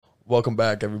Welcome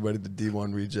back, everybody, to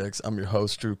D1 Rejects. I'm your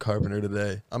host, Drew Carpenter,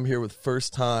 today. I'm here with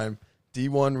first-time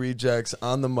D1 Rejects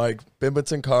on the mic, Bimba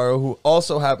Tenkaro, who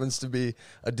also happens to be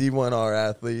a D1R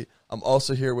athlete. I'm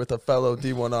also here with a fellow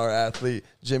D1R athlete,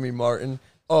 Jimmy Martin.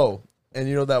 Oh, and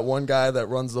you know that one guy that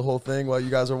runs the whole thing while you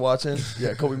guys are watching?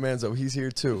 Yeah, Kobe Manzo. He's here,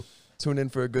 too. Tune in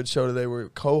for a good show today. We're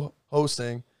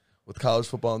co-hosting with College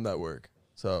Football Network.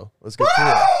 So let's get to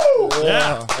it.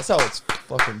 Yeah. That's how it's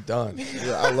fucking done.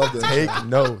 Yeah, I love this. Take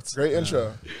notes. Great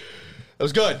intro. It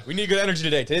was good. We need good energy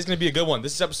today. Today's going to be a good one.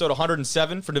 This is episode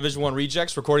 107 for Division I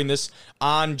Rejects, recording this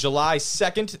on July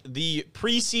 2nd. The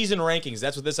preseason rankings,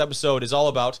 that's what this episode is all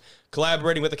about.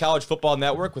 Collaborating with the College Football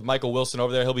Network with Michael Wilson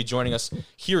over there. He'll be joining us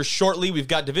here shortly. We've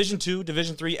got Division II,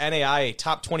 Division III, NAIA,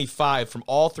 top 25 from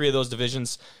all three of those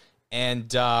divisions.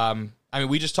 And,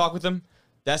 we just talked with them.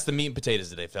 That's the meat and potatoes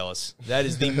today, fellas. That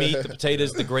is the meat, the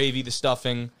potatoes, the gravy, the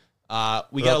stuffing.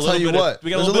 We got a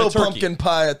little pumpkin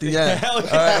pie at the end. All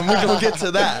right, and we're gonna get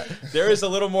to that. There is a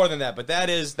little more than that, but that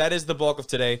is the bulk of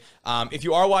today. If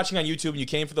you are watching on YouTube and you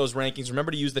came for those rankings,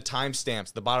 remember to use the timestamps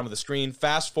at the bottom of the screen.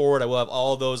 Fast forward. I will have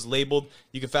all of those labeled.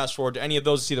 You can fast forward to any of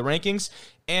those to see the rankings.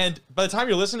 And by the time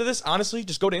you're listening to this, honestly,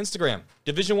 just go to Instagram.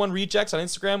 Division I Rejects on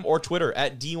Instagram or Twitter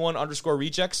at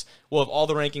D1_Rejects. We'll have all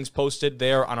the rankings posted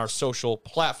there on our social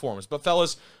platforms. But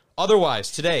fellas,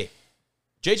 otherwise, today,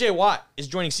 J.J. Watt is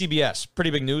joining CBS.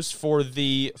 Pretty big news for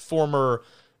the former,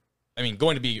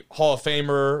 going to be Hall of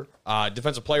Famer,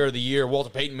 Defensive Player of the Year,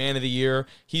 Walter Payton Man of the Year.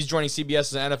 He's joining CBS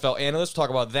as an NFL analyst. We'll talk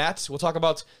about that. We'll talk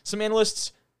about some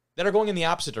analysts that are going in the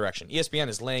opposite direction. ESPN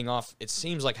is laying off, it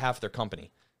seems like, half their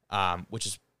company, which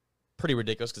is pretty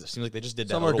ridiculous because it seems like they just did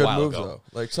that a little while ago.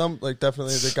 Some are good moves, though.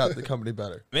 Definitely they got the company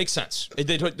better. Makes sense.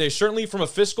 They certainly, from a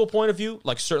fiscal point of view,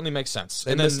 certainly makes sense.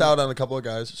 They missed out on a couple of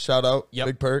guys. Shout out,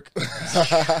 Big Perk.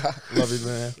 Love you,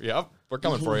 man. Yep, we're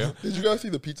coming for you. Did you guys see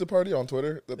the pizza party on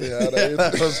Twitter that they had?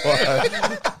 That was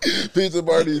fun. Pizza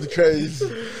party is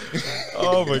crazy.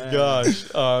 Oh, my gosh.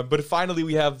 But finally,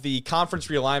 we have the conference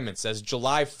realignments, as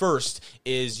July 1st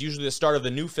is usually the start of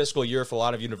the new fiscal year for a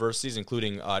lot of universities,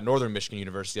 including Northern Michigan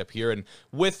University up here. And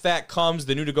with that comes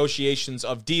the new negotiations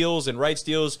of deals and rights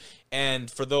deals.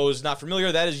 And for those not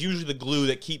familiar, that is usually the glue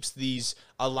that keeps these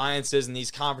alliances and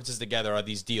these conferences together, are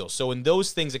these deals. So when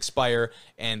those things expire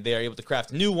and they are able to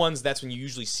craft new ones, that's when you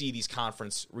usually see these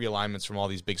conference realignments from all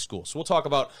these big schools. So we'll talk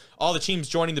about all the teams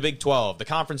joining the Big 12, the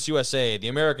Conference USA, the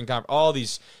American Conference, all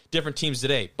these different teams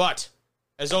today. But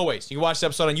as always, you can watch the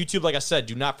episode on YouTube. Like I said,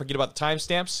 do not forget about the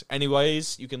timestamps.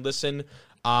 Anyways, you can listen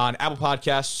on Apple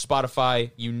Podcasts,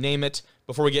 Spotify, you name it,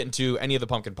 before we get into any of the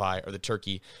pumpkin pie or the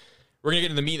turkey. We're going to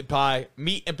get into the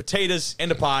meat and potatoes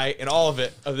and the pie and all of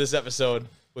it of this episode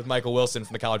with Michael Wilson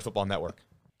from the College Football Network.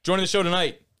 Joining the show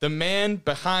tonight, the man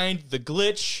behind the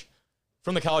glitch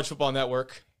from the College Football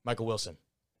Network, Michael Wilson.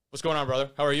 What's going on, brother?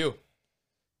 How are you?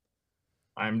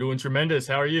 I'm doing tremendous.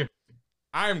 How are you?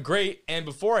 I am great. And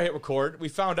before I hit record, we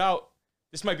found out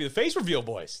this might be the face reveal,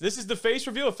 boys. This is the face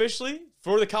reveal officially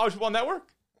for the College Football Network.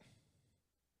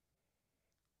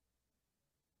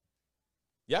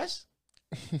 Yes?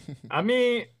 I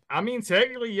mean,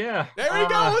 technically, yeah. There we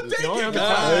go.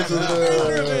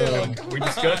 We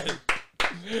discussed it.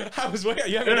 I was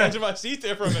waiting. You had me on the edge of my seat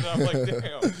there for a minute. I'm like,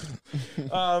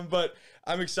 damn. But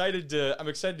I'm excited to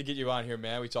get you on here,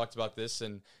 man. We talked about this,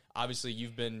 and obviously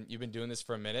you've been doing this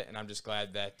for a minute, and I'm just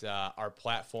glad that our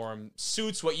platform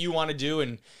suits what you want to do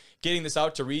and getting this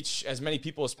out to reach as many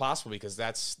people as possible, because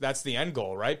that's the end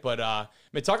goal, right? But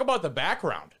talk about the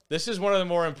background. This is one of the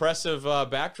more impressive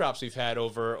backdrops we've had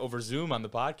over Zoom on the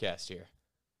podcast here.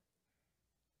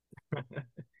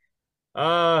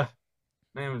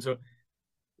 Man, so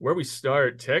where we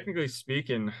start, technically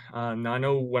speaking, I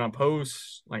know when I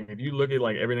post, if you look at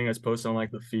everything that's posted on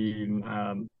the feed,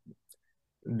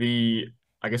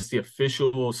 I guess the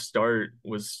official start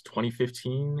was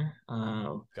 2015.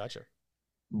 Gotcha.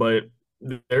 But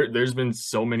there's been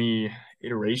so many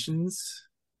iterations,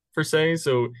 per se.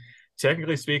 So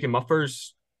technically speaking, my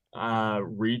first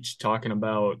reach talking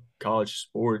about college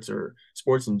sports or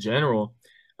sports in general,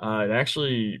 it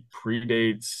actually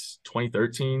predates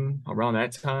 2013. Around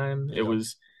that time, it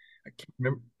was I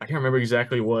can't remember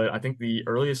exactly what. I think the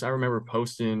earliest I remember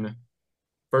posting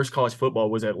first college football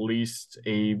was at least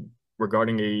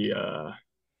regarding the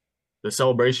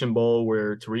Celebration Bowl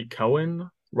where Tariq Cohen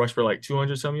rushed for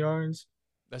 200 some yards.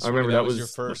 I remember that was your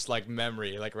first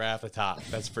memory, right off the top.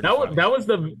 That's pretty funny. That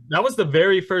was the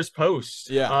very first post.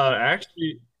 Yeah.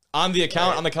 Actually, on the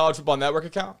account, on the College Football Network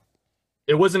account?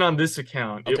 It wasn't on this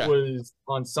account. Okay. It was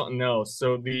on something else.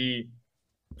 So the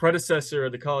predecessor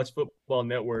of the College Football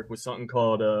Network was something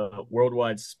called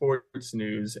Worldwide Sports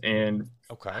News, and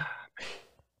okay,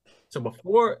 So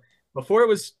before it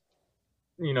was,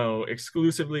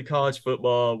 exclusively college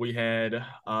football, we had it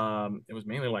was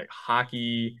mainly like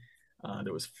hockey,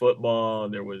 there was football,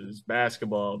 there was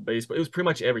basketball, baseball. It was pretty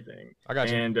much everything. I got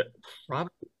you. And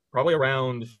probably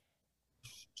around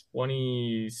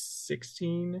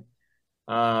 2016,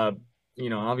 uh,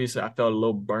 obviously I felt a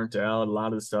little burnt out. A lot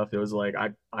of the stuff, it was like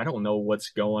I don't know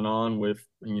what's going on with,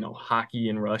 hockey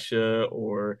in Russia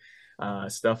or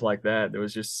stuff like that. There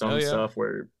was just Hell some yeah. stuff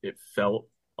where it felt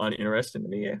uninteresting to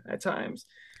me at times.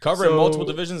 Covering multiple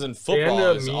So divisions in it ended football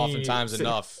up is me oftentimes sitting.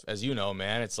 enough, as you know,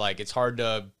 man. It's like it's hard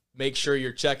to make sure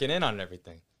you're checking in on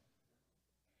everything.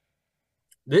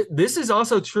 This is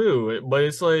also true, but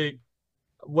it's like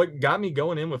what got me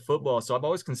going in with football. So I've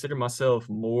always considered myself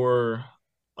more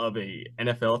of a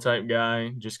NFL type guy,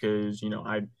 just because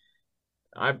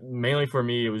I mainly for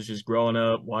me it was just growing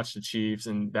up, watch the Chiefs,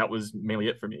 and that was mainly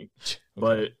it for me. Okay.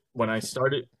 But when I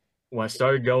started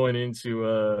going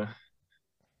into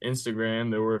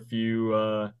Instagram, there were a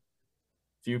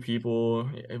few people.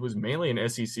 It was mainly an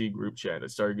SEC group chat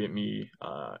that started getting me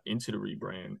into the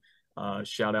rebrand.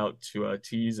 Shout out to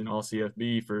Tees and all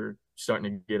CFB for starting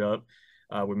to get up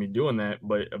with me doing that.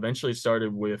 But eventually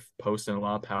started with posting a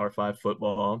lot of Power Five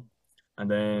football, and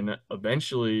then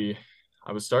eventually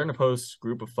I was starting to post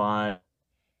Group of Five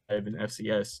and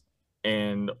FCS.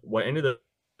 And what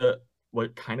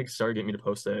kind of started getting me to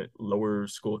post that lower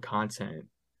school content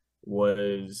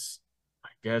was, I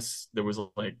guess there was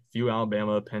like few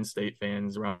Alabama, Penn State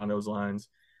fans around those lines.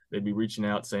 They'd be reaching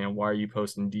out saying, "Why are you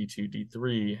posting D2,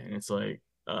 D3?" And it's like,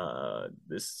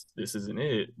 this isn't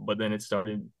it. But then it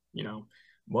started,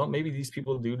 well, maybe these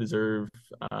people do deserve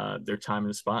their time in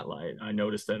the spotlight. I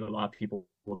noticed that a lot of people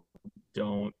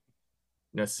don't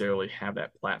necessarily have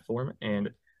that platform,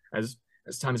 and as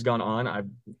time has gone on, I've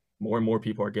more and more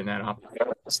people are getting that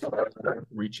opportunity to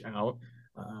reach out,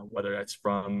 whether that's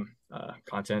from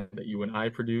content that you and I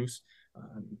produce,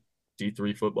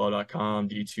 d3football.com,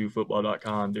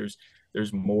 d2football.com.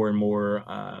 There's more and more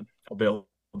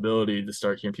availability to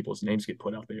start hearing people's names get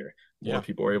put out there. More Yeah.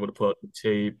 people are able to put up the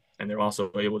tape, and they're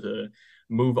also able to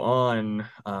move on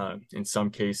in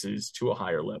some cases to a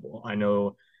higher level. I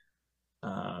know,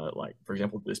 like for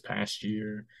example, this past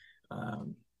year,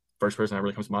 first person that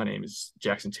really comes to my name is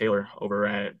Jackson Taylor over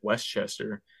at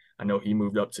Westchester. I know he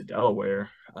moved up to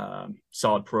Delaware,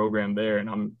 solid program there,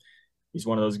 and he's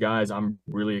one of those guys I'm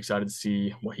really excited to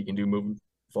see what he can do moving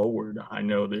forward. I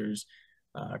know there's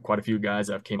quite a few guys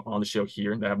that have came on the show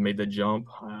here that have made the jump.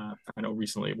 I know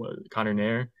recently was Connor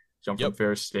Nair jumped from Yep.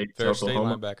 Ferris State to Fair State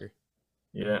Oklahoma. linebacker.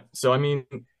 Yeah, so I mean,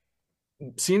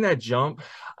 seeing that jump,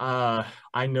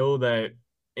 I know that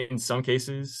in some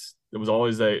cases there was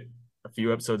always a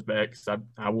few episodes back. 'Cause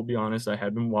I will be honest, I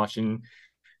have been watching,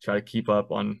 try to keep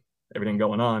up on everything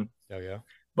going on. Oh yeah.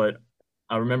 But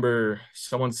I remember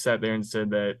someone sat there and said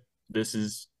that this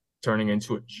is turning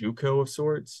into a JUCO of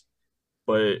sorts.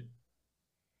 But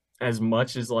as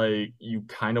much as like you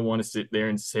kind of want to sit there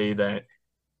and say that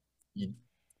you,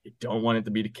 you don't want it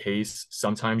to be the case,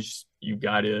 sometimes you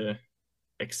gotta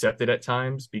accept it at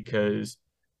times because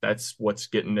that's what's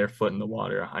getting their foot in the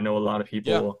water. I know a lot of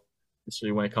people, Yeah.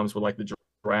 especially when it comes with like the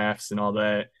drafts and all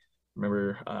that.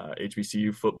 Remember,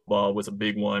 HBCU football was a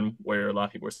big one where a lot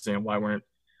of people were saying why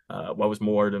was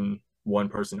more than one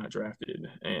person not drafted,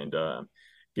 and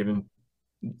given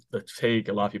the take,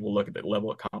 a lot of people look at that level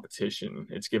of competition.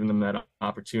 It's giving them that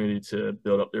opportunity to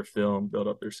build up their film, build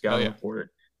up their Oh scouting yeah.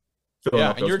 report.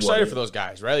 Yeah, and you're excited for those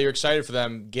guys, right? You're excited for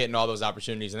them getting all those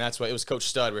opportunities, and that's what it was. Coach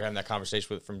Stud, we were having that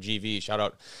conversation with from GV. Shout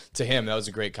out to him. That was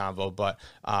a great convo. But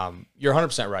you're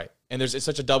 100% right, and it's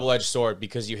such a double-edged sword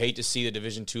because you hate to see the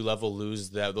Division II level lose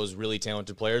those really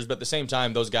talented players, but at the same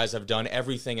time, those guys have done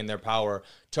everything in their power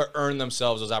to earn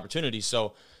themselves those opportunities.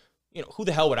 So, who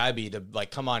the hell would I be to like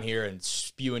come on here and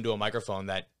spew into a microphone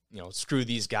that screw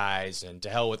these guys and to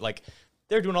hell with like.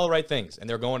 They're doing all the right things, and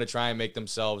they're going to try and put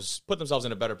themselves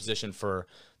in a better position for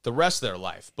the rest of their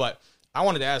life. But I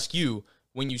wanted to ask you,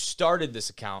 when you started this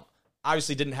account,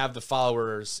 obviously didn't have the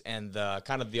followers and the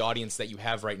kind of the audience that you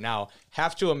have right now.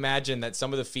 Have to imagine that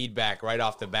some of the feedback right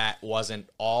off the bat wasn't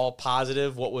all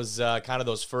positive. What was kind of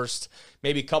those first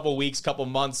maybe couple weeks, couple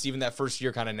months, even that first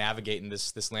year kind of navigating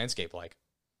this landscape like?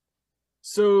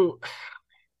 So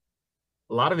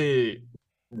a lot of it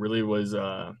really was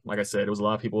like I said, it was a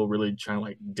lot of people really trying to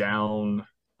like down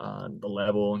the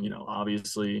level.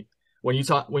 Obviously when you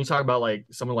talk about like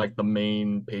some of like the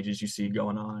main pages you see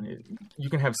going on, you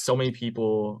can have so many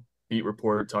people beat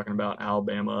report talking about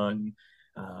Alabama and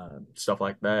stuff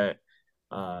like that.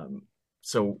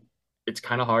 So it's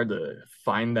kind of hard to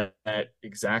find that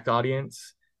exact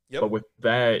audience. Yep. But with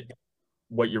that,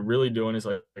 what you're really doing is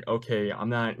like, okay, I'm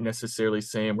not necessarily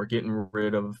saying we're getting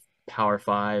rid of Power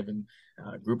Five and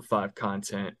Group of Five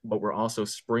content, but we're also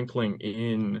sprinkling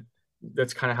in.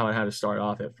 That's kind of how I had to start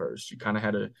off at first. You kind of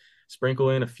had to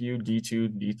sprinkle in a few D2,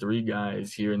 D3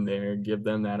 guys here and there, give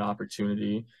them that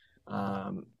opportunity.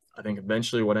 I think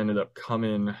eventually what ended up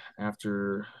coming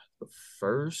after the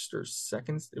first or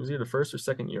second, it was either the first or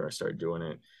second year I started doing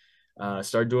it.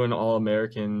 Started doing All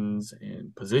Americans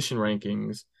and position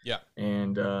rankings. Yeah.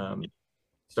 And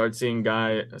started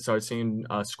seeing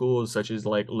schools such as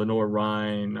like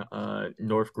Lenore-Rhine,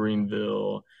 North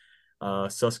Greenville,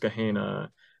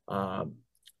 Susquehanna,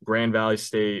 Grand Valley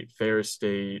State, Ferris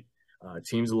State,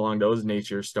 teams along those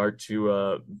natures start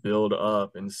to build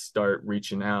up and start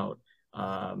reaching out.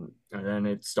 And then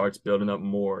it starts building up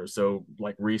more. So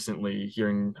like recently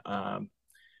hearing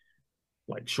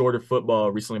like Shorter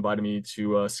Football recently invited me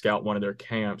to scout one of their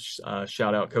camps.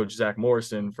 Shout out Coach Zach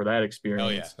Morrison for that experience. Oh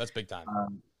yeah, that's big time.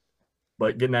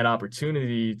 But getting that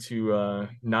opportunity to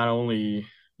not only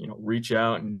reach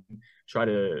out and try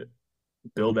to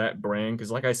build that brand,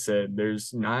 because like I said,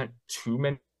 there's not too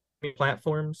many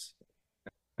platforms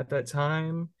at that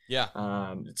time. Yeah.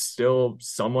 It's still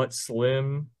somewhat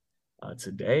slim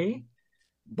today,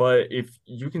 but if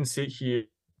you can sit here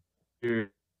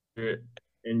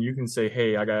and you can say,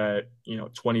 hey, I got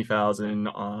 20,000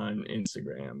 on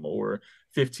Instagram or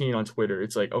 15 on Twitter,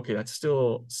 it's like, okay, that's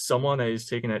still someone that is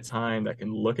taking that time that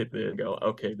can look at this and go,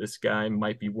 okay, this guy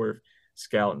might be worth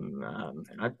scouting.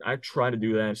 And I try to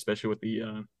do that, especially with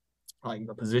the like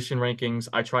the position rankings.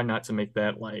 I try not to make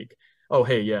that like, oh,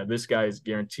 hey, yeah, this guy is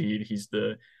guaranteed he's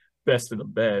the best of the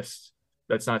best.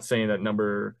 That's not saying that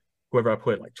whoever I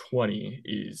put like 20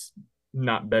 is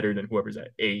not better than whoever's at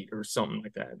 8 or something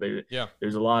like that.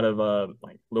 There's a lot of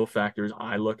like little factors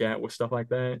I look at with stuff like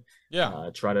that.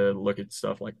 Try to look at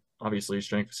stuff like obviously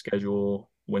strength of schedule,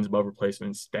 wins above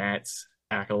replacement, stats,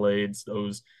 accolades.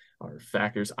 Those are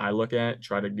factors I look at.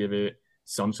 Try to give it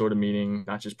some sort of meaning,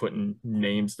 not just putting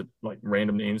names to like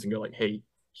random names and go like, hey,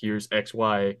 here's X,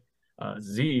 Y,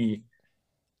 Z.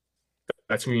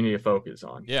 That's who you need to focus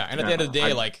on. Yeah, and at the end of the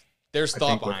day, like there's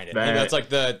thought behind it. And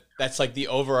that's like the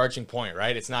overarching point,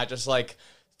 right? It's not just like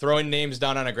throwing names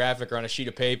down on a graphic or on a sheet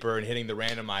of paper and hitting the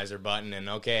randomizer button and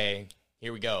okay,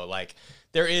 here we go. Like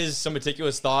there is some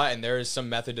meticulous thought and there is some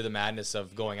method to the madness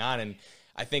of going on. And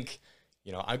I think,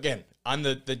 again, on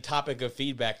the topic of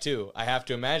feedback too, I have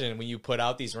to imagine when you put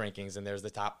out these rankings and there's the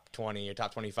top 20 or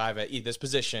top 25 at this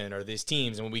position or these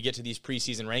teams, and when we get to these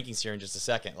preseason rankings here in just a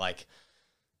second, like,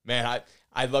 man,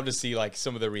 I'd love to see like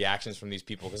some of the reactions from these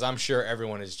people, because I'm sure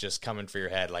everyone is just coming for your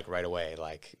head like right away.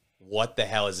 Like, what the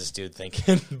hell is this dude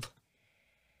thinking?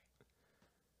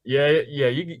 Yeah,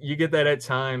 you get that at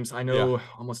times. I know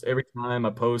almost every time I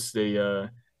post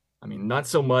not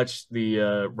so much the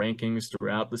rankings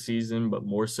throughout the season, but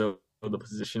more so the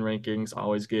position rankings. I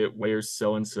always get, where's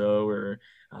so-and-so, or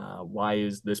why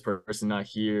is this person not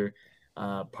here?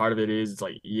 Part of it is, it's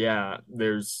like,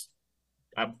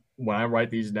 when I write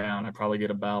these down, I probably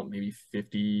get about maybe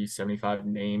 50, 75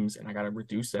 names, and I got to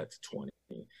reduce that to 20.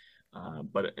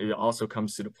 But it also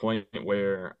comes to the point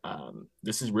where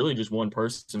this is really just one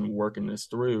person working this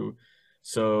through.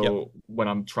 So when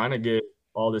I'm trying to get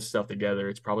all this stuff together,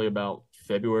 it's probably about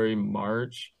February,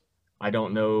 March. I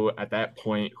don't know at that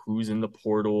point who's in the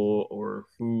portal or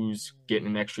who's getting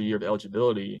an extra year of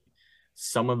eligibility.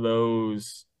 Some of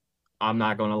those, I'm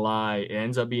not going to lie, it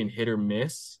ends up being hit or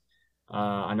miss.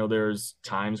 I know there's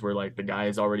times where like the guy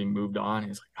has already moved on.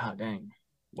 And it's like, oh, dang.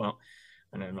 Well,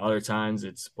 and then other times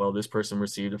it's, well, this person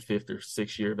received a 5th or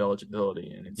 6th year of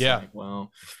eligibility. And it's like,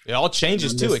 well, it all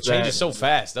changes too. It changes so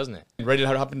fast, doesn't it? Ready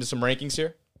to hop into some rankings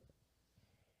here?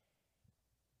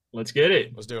 Let's get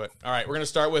it. Let's do it. All right, we're going to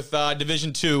start with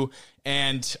Division II.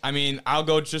 And, I'll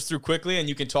go just through quickly, and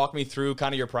you can talk me through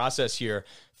kind of your process here.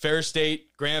 Ferris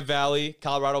State, Grand Valley,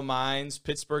 Colorado Mines,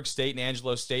 Pittsburgh State, and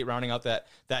Angelo State rounding out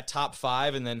that top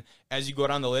 5. And then as you go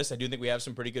down the list, I do think we have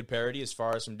some pretty good parity as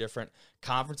far as some different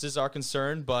conferences are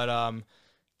concerned. But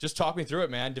just talk me through it,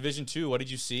 man. Division II, what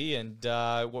did you see, and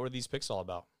what were these picks all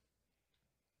about?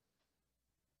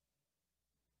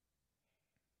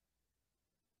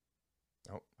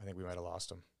 Oh, I think we might have lost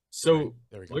him. So right,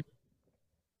 there we go.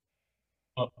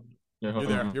 You're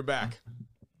there. You're back.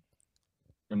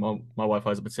 And my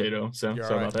Wi-Fi is a potato, so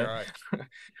sorry about that.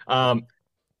 Right.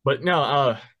 But no,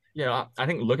 I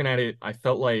think looking at it, I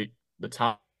felt like the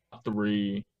top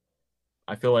 3.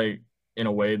 I feel like in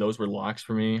a way those were locks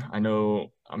for me. I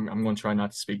know I'm going to try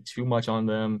not to speak too much on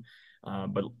them,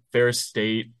 but Ferris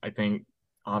State, I think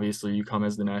obviously you come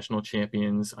as the national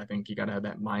champions. I think you got to have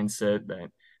that mindset that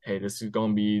hey, this is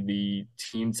going to be the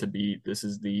team to beat. This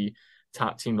is the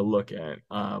top team to look at.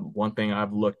 One thing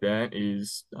I've looked at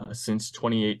is since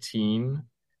 2018,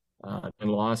 and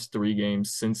lost 3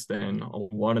 games since then,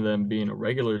 one of them being a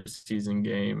regular season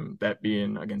game, that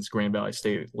being against Grand Valley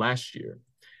State last year.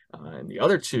 And the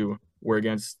other 2 were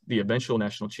against the eventual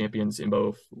national champions in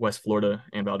both West Florida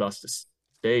and Valdosta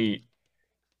State.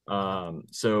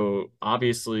 So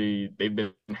obviously they've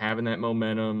been having that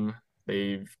momentum.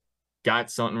 They've got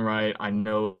something right. I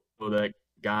know that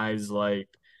guys like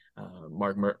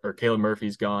Caleb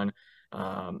Murphy's gone.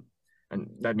 And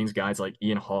that means guys like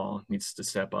Ian Hall needs to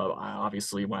step up.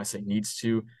 Obviously, when I say needs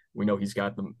to, we know he's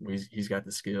got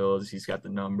the skills, he's got the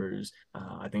numbers.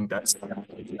 I think that's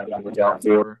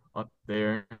up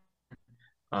there.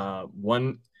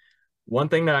 One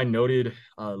thing that I noted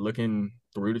looking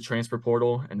through the transfer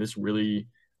portal, and this really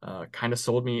kind of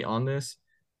sold me on this.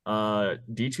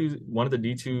 D2, one of the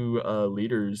D2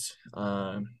 leaders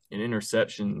in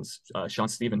interceptions, Sean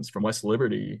Stevens from West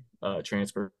Liberty,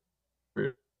 transferred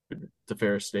to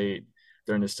Ferris State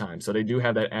during this time. So they do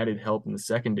have that added help in the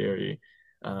secondary,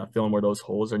 filling where those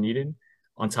holes are needed.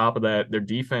 On top of that, their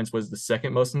defense was the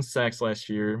second most in sacks last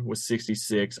year with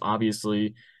 66.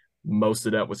 Obviously, most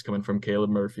of that was coming from Caleb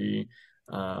Murphy.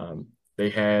 They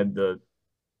had the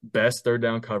best third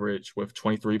down coverage with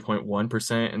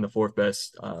 23.1% and the 4th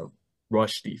best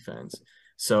rush defense.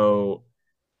 So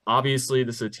obviously,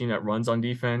 this is a team that runs on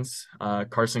defense.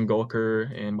 Carson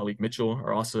Golker and Malik Mitchell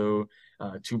are also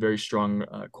 2 very strong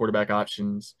quarterback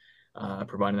options,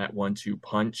 providing that 1-2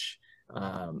 punch.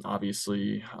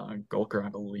 Obviously, Golker, I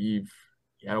believe,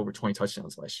 he had over 20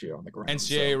 touchdowns last year on the ground.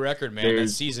 NCAA record, man. That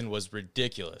season was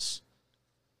ridiculous.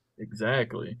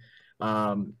 Exactly.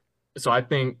 So I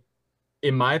think,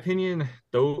 in my opinion,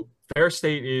 though, Ferris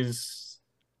State is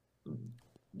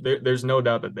there's no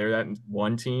doubt that they're that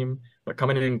one team, but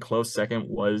coming in close second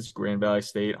was Grand Valley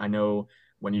State. I know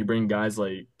when you bring guys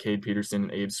like Cade Peterson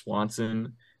and Abe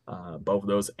Swanson, both of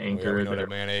those anchor. We know that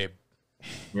man, Abe.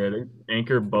 Yeah, they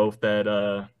anchor both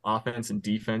that offense and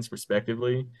defense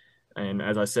respectively. And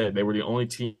as I said, they were the only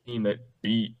team that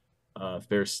beat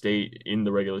Ferris State in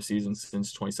the regular season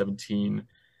since 2017.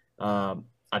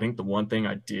 I think the one thing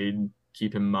I did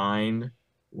keep in mind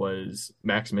was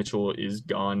Max Mitchell is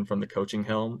gone from the coaching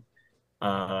helm.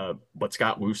 But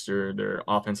Scott Wooster, their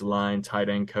offensive line, tight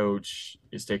end coach,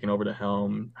 is taking over the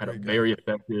helm, had a very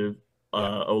effective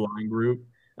O-line group.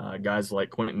 Guys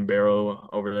like Quentin Barrow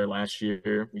over there last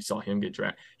year, we saw him get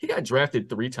drafted. He got drafted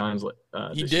 3 times.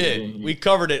 He did. We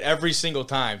covered it every single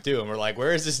time, too. And we're like,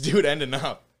 where is this dude ending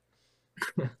up?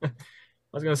 I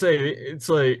was going to say, it's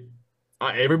like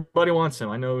everybody wants him.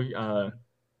 I know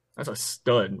that's a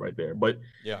stud right there. But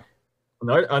yeah,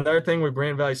 another thing with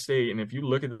Grand Valley State, and if you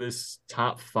look at this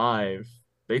top 5,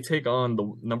 they take on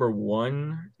the number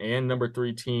 1 and number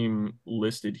 3 team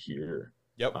listed here.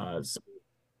 Yep. So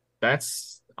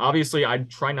that's obviously, I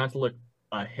try not to look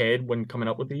ahead when coming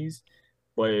up with these,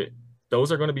 but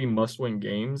those are going to be must-win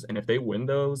games, and if they win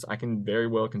those, I can very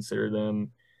well consider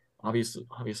them.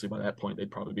 Obviously, by that point,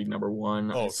 they'd probably be number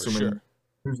 1. Oh, for sure.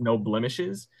 There's no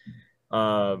blemishes.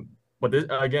 But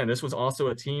this was also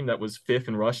a team that was 5th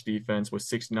in rush defense with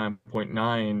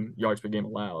 69.9 yards per game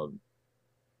allowed.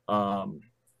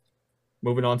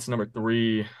 Moving on to number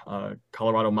 3,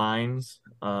 Colorado Mines.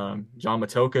 John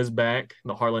Matoka is back,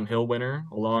 the Harlan Hill winner,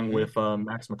 along with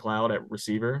Max McLeod at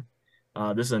receiver.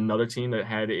 This is another team that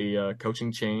had a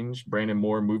coaching change. Brandon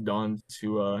Moore moved on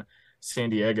to San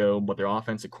Diego, but their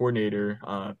offensive coordinator,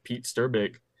 Pete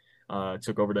Sturbick,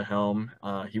 took over the helm.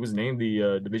 He was named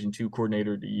the Division II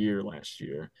Coordinator of the Year last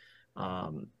year.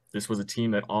 This was a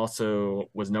team that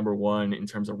also was number 1 in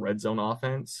terms of red zone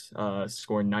offense,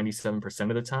 scoring 97%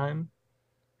 of the time,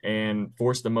 and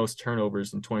forced the most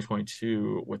turnovers in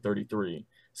 2022 with 33.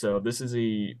 So this is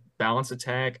a balanced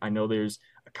attack. I know there's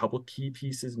a couple key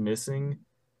pieces missing,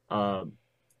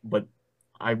 but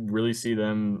I really see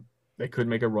them. They could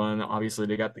make a run. Obviously,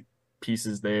 they got the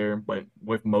pieces there, but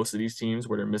with most of these teams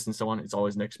where they're missing someone, it's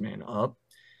always next man up.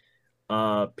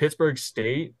 Pittsburgh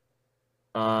State,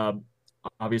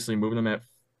 obviously having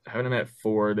them at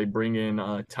 4. They bring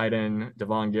in tight end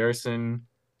Devon Garrison,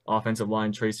 offensive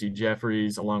line Tracy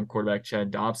Jeffries, along with quarterback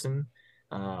Chad Dobson.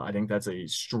 I think that's a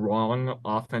strong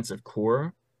offensive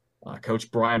core. Coach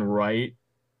Brian Wright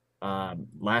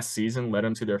last season led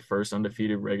them to their first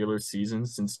undefeated regular season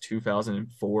since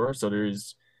 2004. So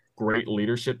there's great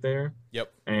leadership there.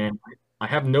 Yep. And I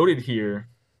have noted here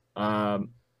that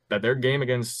their game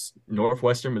against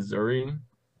Northwestern Missouri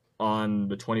on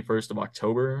the 21st of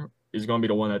October is going to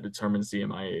be the one that determines the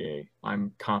MIAA.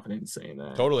 I'm confident in saying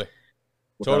that. Totally.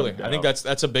 without a Totally. I think doubt.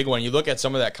 that's a big one. You look at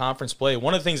some of that conference play.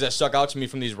 One of the things that stuck out to me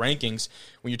from these rankings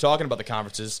when you're talking about the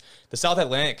conferences, the South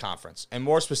Atlantic Conference, and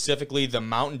more specifically the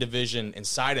Mountain Division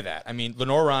inside of that. I mean,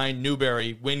 Lenoir-Rhyne,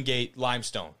 Newberry, Wingate,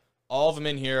 Limestone, all of them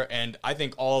in here, and I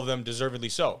think all of them deservedly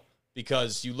so,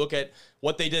 because you look at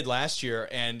what they did last year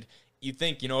and you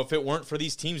think, if it weren't for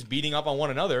these teams beating up on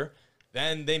one another,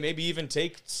 then they maybe even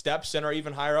take steps and are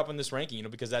even higher up in this ranking,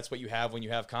 because that's what you have when you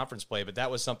have conference play. But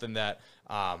that was something that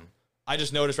I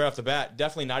just noticed right off the bat,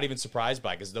 definitely not even surprised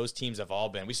by, because those teams have all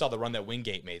been. We saw the run that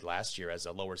Wingate made last year as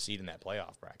a lower seed in that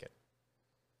playoff bracket.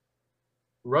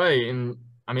 Right. And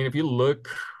I mean, if you look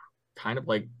kind of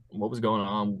like what was going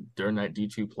on during that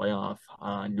D2 playoff,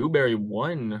 Newberry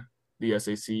won the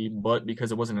SAC, but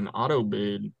because it wasn't an auto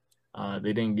bid,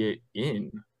 they didn't get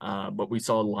in. But we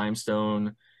saw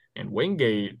Limestone and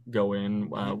Wingate go in,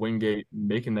 Wingate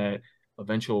making that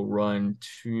eventual run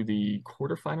to the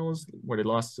quarterfinals where they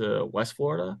lost to West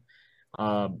Florida.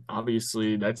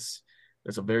 Obviously, that's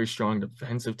a very strong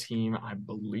defensive team. I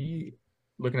believe,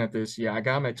 looking at this, I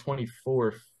got them at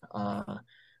 24th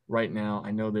right now.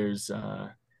 I know there's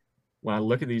when I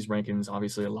look at these rankings,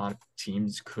 obviously a lot of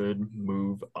teams could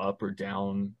move up or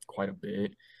down quite a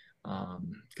bit.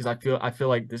 Because I feel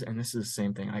like this, and this is the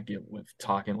same thing I get with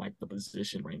talking like the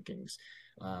position rankings.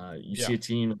 You see a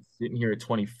team sitting here at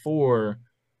 24,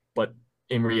 but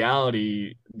in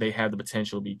reality, they have the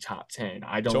potential to be top 10.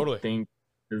 I don't think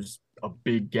there's a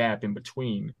big gap in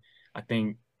between. I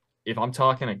think if I'm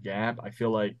talking a gap, I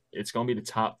feel like it's going to be the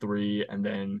top 3, and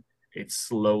then it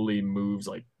slowly moves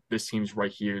like this team's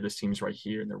right here, this team's right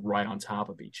here, and they're right on top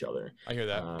of each other. I hear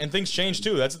that. And things change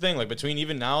too. That's the thing. Like between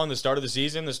even now and the start of the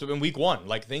season, in week 1,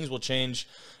 like things will change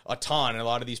a ton, and a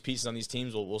lot of these pieces on these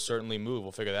teams will certainly move.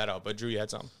 We'll figure that out. But Drew, you had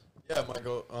something. Yeah,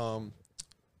 Michael.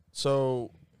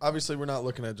 So obviously we're not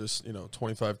looking at just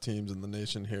 25 teams in the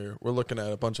nation here. We're looking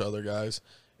at a bunch of other guys.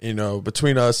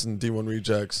 Between us and D1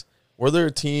 Rejects, were there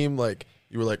a team like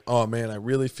you were like, oh man, I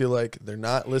really feel like they're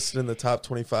not listed in the top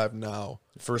 25 now?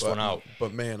 First one out.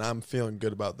 But man, I'm feeling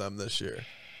good about them this year.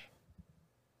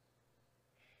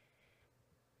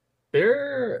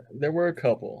 There were a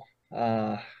couple.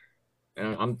 And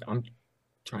I'm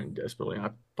trying desperately.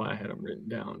 I had them written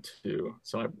down too,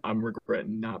 so I'm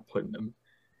regretting not putting them.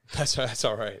 That's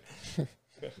all right.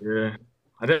 Yeah,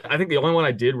 I think the only one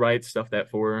I did write stuff that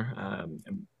for.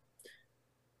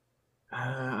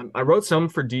 I wrote some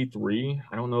for D3.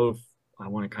 I don't know if I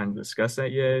want to kind of discuss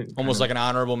that yet. Almost like an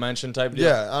honorable mention type deal.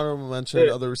 Yeah, honorable mention,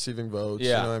 other receiving votes.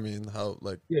 Yeah. You know what I mean? How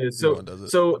so does it.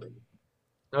 So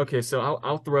okay, so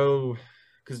I'll throw,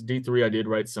 because D3 I did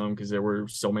write some because there were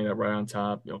so many that were right on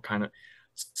top. Kind of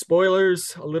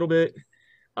spoilers a little bit.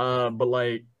 But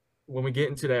like when we get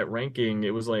into that ranking,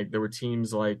 it was like there were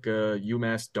teams like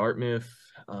UMass Dartmouth,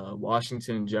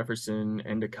 Washington, Jefferson,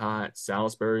 Endicott,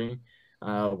 Salisbury,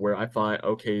 where I thought,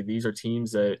 okay, these are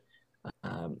teams that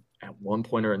at one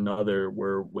point or another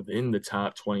were within the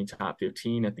top 20, top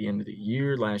 15 at the end of the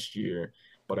year last year.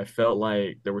 But I felt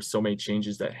like there were so many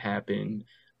changes that happened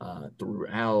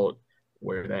throughout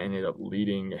where that ended up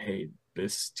leading, hey,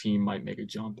 this team might make a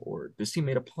jump, or this team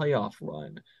made a playoff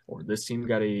run, or this team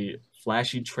got a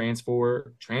flashy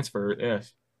transfer,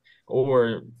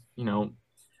 or,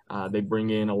 they bring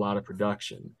in a lot of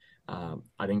production.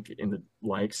 I think in the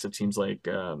likes of teams like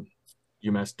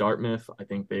UMass Dartmouth, I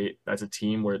think that's a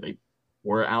team where they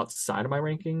were outside of my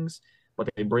rankings, but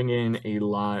they bring in a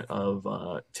lot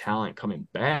of talent coming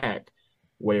back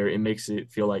where it makes it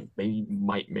feel like they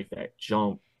might make that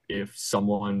jump if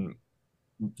someone,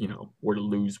 were to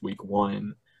lose week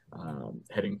 1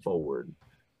 heading forward.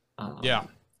 Yeah,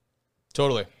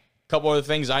 totally. A couple other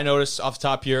things I noticed off the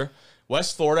top here.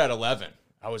 West Florida at 11.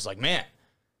 I was like, man,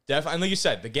 definitely. And like you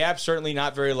said, the gap's certainly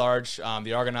not very large.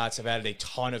 The Argonauts have added a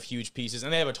ton of huge pieces,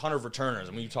 and they have a ton of returners.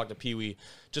 And we talked to Pee Wee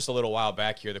just a little while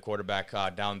back here, the quarterback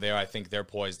down there. I think they're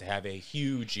poised to have a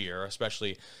huge year,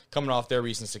 especially coming off their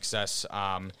recent success.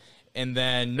 And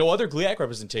then no other GLIAC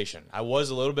representation. I was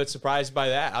a little bit surprised by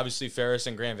that. Obviously, Ferris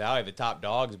and Grand Valley, the top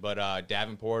dogs, but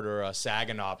Davenport or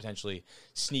Saginaw potentially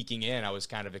sneaking in, I was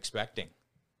kind of expecting.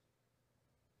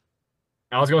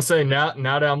 I was going to say, now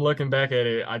that I'm looking back at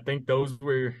it, I think those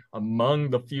were among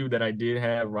the few that I did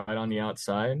have right on the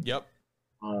outside. Yep.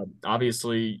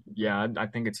 Obviously, I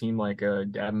think a team like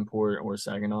Davenport or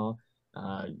Saginaw,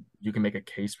 you can make a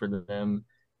case for them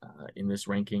in this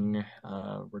ranking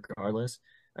regardless.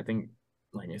 I think,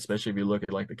 like, especially if you look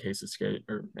at like the case of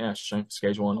strength of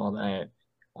schedule and all that,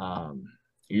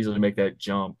 easily make that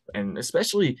jump. And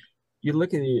especially you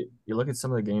look at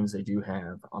some of the games they do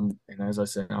have. And as I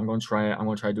said, I'm going to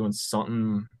try doing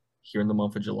something here in the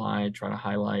month of July, try to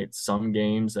highlight some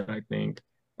games that I think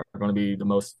going to be the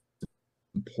most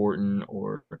important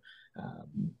or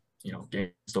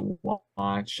games to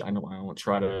watch. I don't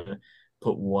try to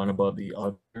put one above the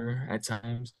other at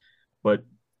times, but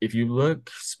if you look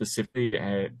specifically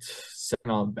at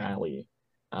Saginaw Valley,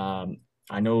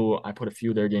 I know I put a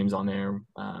few of their games on there,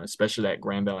 especially that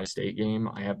Grand Valley State game.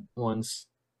 I have one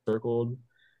circled.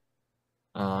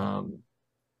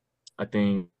 I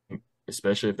think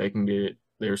especially if they can get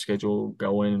their schedule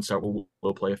going and start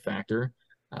will play a factor.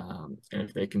 And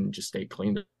if they can just stay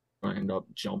clean, they're going to end up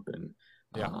jumping.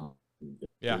 Yeah.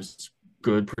 There's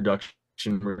good production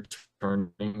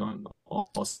returning on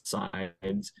all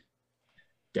sides.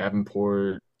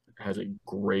 Davenport has a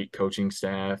great coaching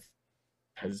staff,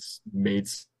 has made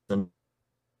some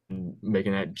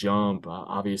making that jump.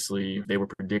 Obviously, they were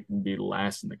predicted to be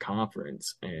last in the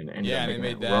conference, and they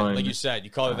made that run. Like you said, you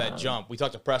call it that jump. We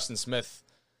talked to Preston Smith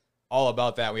all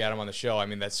about that. We had him on the show. I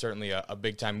mean, that's certainly a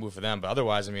big time move for them. But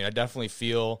otherwise, I mean, I definitely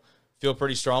feel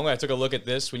pretty strongly. I took a look at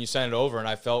this when you sent it over, and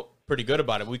I felt pretty good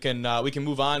about it. We can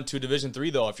move on to Division 3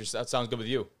 though, if that sounds good with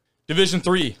you. Division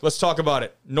 3, let's talk about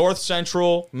it. North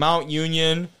Central, Mount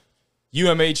Union,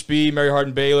 UMHB, Mary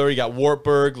Hardin Baylor. You got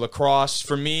Wartburg, La Crosse.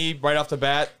 For me, right off the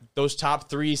bat, those top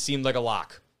three seemed like a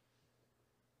lock.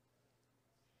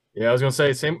 Yeah, I was gonna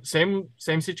say same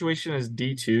situation as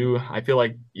D2. I feel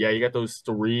like you got those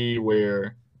three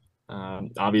where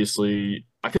obviously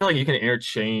I feel like you can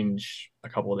interchange a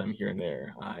couple of them here and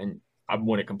there, and I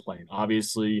wouldn't complain.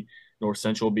 Obviously, North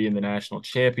Central being the national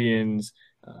champions,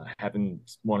 having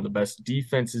one of the best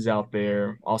defenses out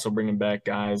there, also bringing back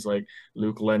guys like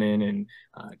Luke Lennon and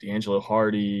D'Angelo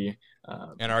Hardy.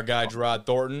 And our guy Gerard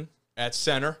Thornton at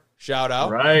center. Shout out.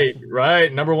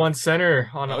 Right. Number one center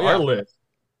on our list.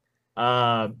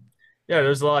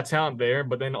 There's a lot of talent there.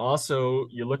 But then also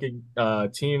you look at a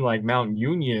team like Mount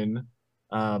Union,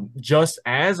 just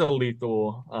as a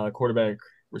lethal quarterback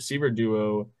receiver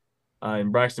duo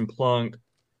in Braxton Plunk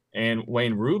and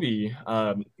Wayne Ruby,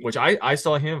 which I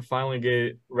saw him finally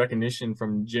get recognition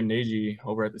from Jim Nagy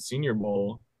over at the Senior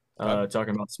Bowl,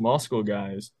 talking about small school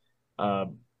guys.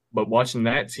 But watching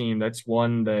that team, that's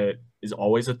one that is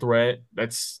always a threat.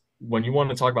 That's when you want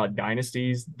to talk about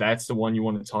dynasties, that's the one you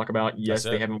want to talk about. Yes,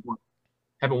 they haven't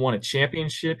won a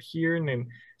championship here, and then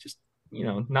just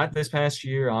not this past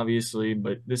year, obviously,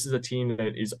 but this is a team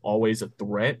that is always a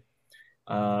threat.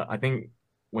 I think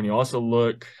when you also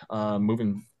look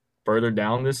moving further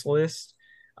down this list,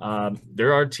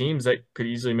 there are teams that could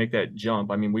easily make that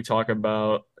jump. I mean, we talk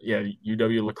about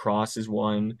UW La Crosse is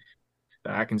one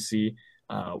that I can see.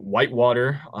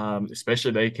 Whitewater,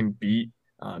 especially they can beat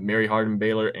Mary Hardin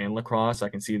Baylor and La Crosse. I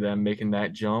can see them making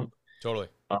that jump. Totally.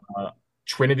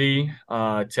 Trinity,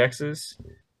 Texas.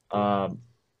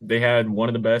 They had one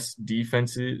of the best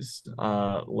defenses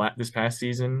this past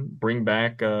season. Bring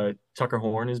back Tucker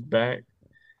Horn is back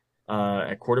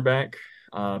at quarterback.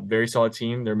 Very solid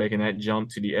team. They're making that jump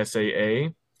to the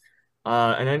SAA.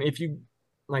 And then if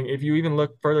you even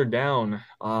look further down,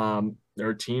 there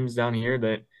are teams down here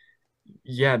that,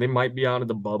 they might be out of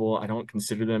the bubble. I don't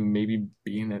consider them maybe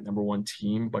being that number one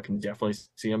team, but can definitely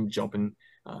see them jumping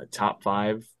top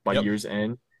 5 by year's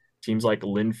end. Teams like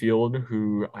Linfield,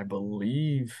 who I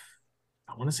believe,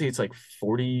 I want to say it's like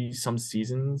 40 some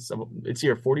seasons. It's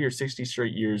either 40 or 60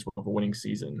 straight years of a winning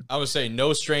season. I would say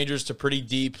no strangers to pretty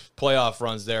deep playoff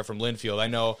runs there from Linfield. I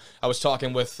know I was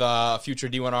talking with a future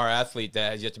D1R athlete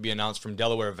that has yet to be announced from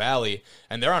Delaware Valley,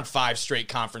 and they're on 5 straight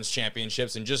conference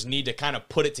championships and just need to kind of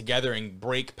put it together and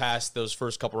break past those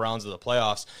first couple rounds of the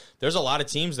playoffs. There's a lot of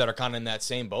teams that are kind of in that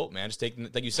same boat, man, just taking,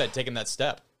 like you said, taking that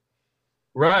step.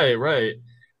 Right.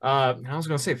 I was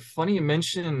going to say, funny you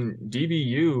mention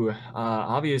DBU.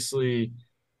 Obviously,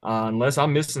 unless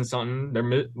I'm missing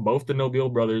something, both the Nobile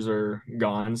brothers are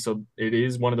gone. So it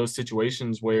is one of those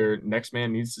situations where next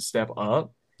man needs to step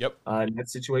up. Yep. In that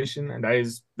situation, and that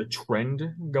is the trend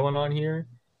going on here.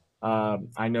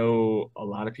 I know a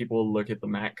lot of people look at the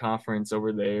MAC conference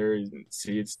over there and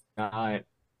see it's not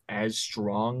as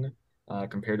strong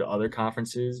compared to other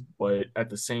conferences, but at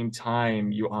the same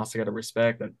time, you also got to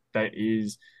respect that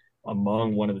is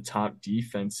among one of the top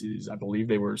defenses. I believe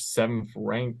they were 7th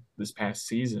ranked this past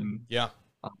season. Yeah.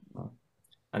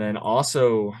 And then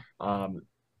also, and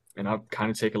I'll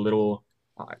kind of take a little,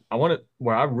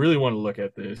 where I really want to look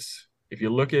at this, if you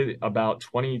look at about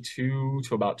 22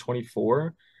 to about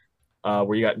 24,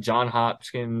 where you got John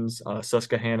Hopkins,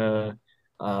 Susquehanna,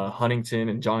 Huntington,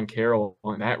 and John Carroll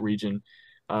in that region,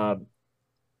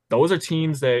 those are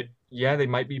teams that, they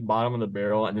might be bottom of the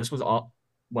barrel. And this was all,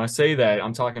 when I say that,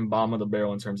 I'm talking bottom of the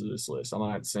barrel in terms of this list. I'm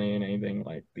not saying anything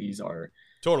like these are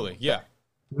totally,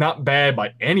 not bad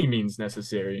by any means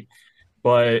necessary.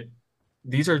 But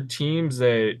these are teams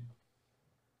that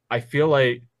I feel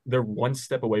like they're one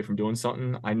step away from doing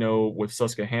something. I know with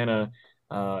Susquehanna,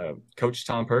 Coach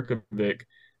Tom Perkovic,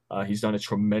 he's done a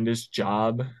tremendous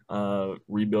job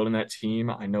rebuilding that team.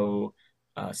 I know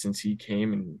since he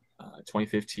came in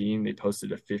 2015, they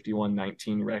posted a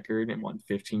 51-19 record and won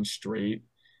 15 straight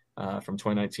from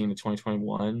 2019 to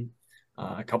 2021.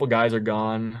 A couple guys are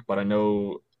gone, but I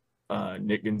know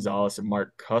Nick Gonzalez and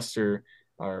Mark Custer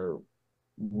are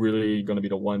really going to be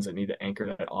the ones that need to anchor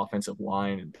that offensive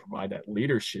line and provide that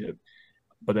leadership.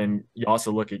 But then you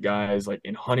also look at guys like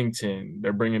in Huntington,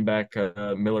 they're bringing back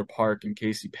Miller Park and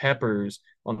Casey Peppers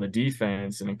on the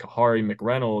defense, and then Kahari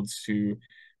McReynolds, who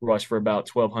rushed for about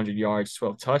 1,200 yards,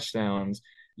 12 touchdowns.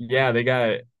 Yeah,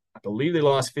 I believe they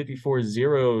lost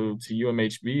 54-0 to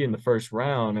UMHB in the first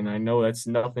round. And I know that's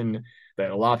nothing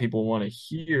that a lot of people want to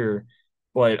hear,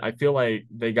 but I feel like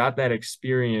they got that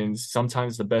experience.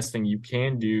 Sometimes the best thing you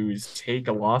can do is take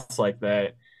a loss like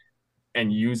that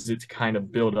and use it to kind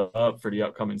of build up for the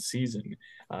upcoming season.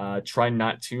 Try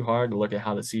not too hard to look at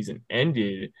how the season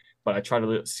ended, but I try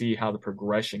to see how the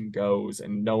progression goes,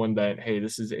 and knowing that, hey,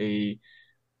 this is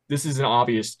an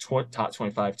obvious top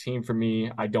 25 team for me.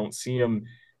 I don't see them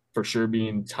for sure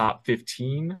being top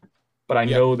 15, but I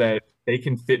know that they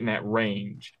can fit in that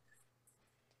range.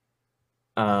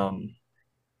 And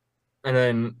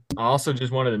then I also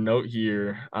just wanted to note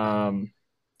here,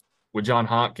 with John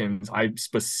Hopkins, I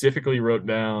specifically wrote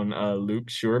down Luke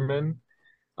Schuerman.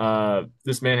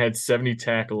 This man had 70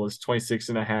 tackles, 26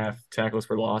 and a half tackles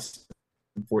for loss,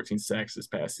 and 14 sacks this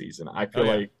past season. I feel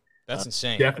like that's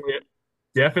insane.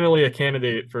 Definitely a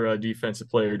candidate for a defensive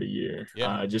player of the year.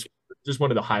 Yeah. Just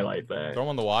wanted to highlight that. Throw him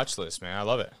on the watch list, man. I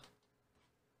love it.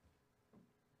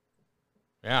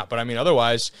 Yeah, but I mean,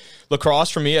 otherwise,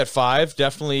 lacrosse for me at 5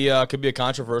 definitely could be a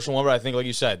controversial one. But I think, like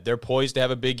you said, they're poised to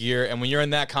have a big year. And when you're in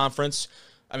that conference,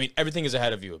 I mean, everything is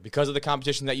ahead of you because of the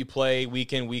competition that you play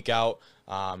week in, week out.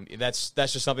 That's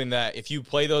just something that if you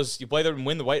play them and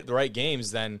win the right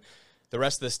games, then the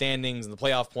rest of the standings and the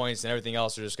playoff points and everything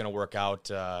else are just going to work out,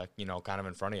 kind of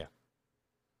in front of you.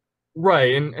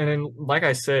 Right, and then like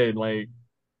I said, like,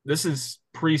 this is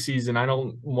preseason. I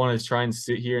don't want to try and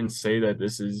sit here and say that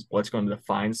this is what's going to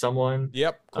define someone.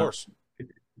 Yep, of course.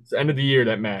 It's the end of the year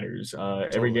that matters.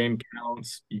 Totally. Every game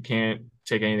counts. You can't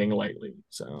take anything lightly.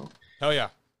 So hell yeah.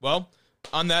 Well,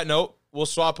 on that note, we'll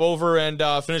swap over and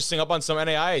finish thing up on some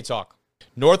NAIA talk.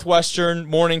 Northwestern,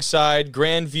 Morningside,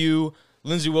 Grandview,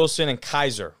 Lindsey Wilson, and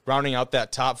Kaiser rounding out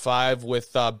that top 5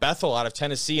 with Bethel out of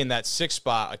Tennessee in that 6th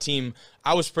spot, a team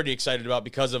I was pretty excited about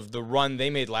because of the run they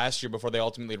made last year before they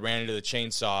ultimately ran into the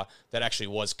chainsaw that actually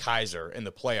was Kaiser in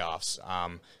the playoffs.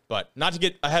 But not to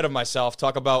get ahead of myself,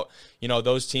 talk about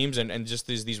those teams and just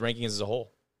these rankings as a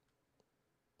whole.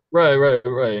 Right.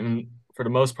 And for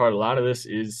the most part, a lot of this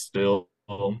is still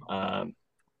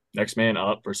next man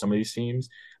up for some of these teams.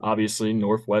 Obviously,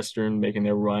 Northwestern making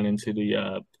their run into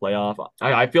the playoff.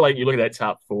 I feel like you look at that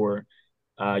top 4,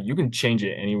 you can change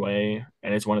it anyway,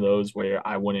 and it's one of those where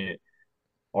I wouldn't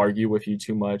argue with you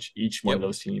too much. Each one of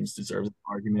those teams deserves an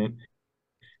argument.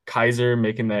 Kaiser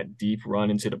making that deep run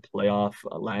into the playoff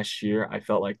last year, I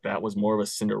felt like that was more of a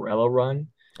Cinderella run.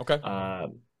 Okay.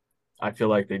 I feel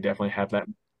like they definitely have that.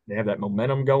 They have that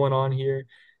momentum going on here.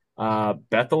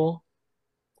 Bethel,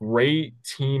 great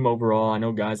team overall. I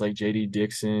know guys like J.D.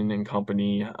 Dixon and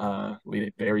company lead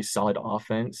a very solid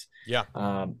offense. Yeah.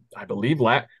 I believe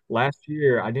last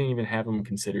year I didn't even have them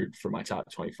considered for my top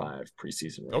 25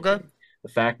 preseason ranking. Okay. The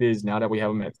fact is, now that we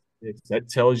have them at 6, that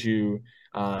tells you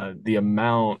the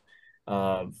amount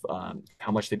of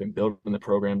how much they've been building the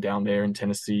program down there in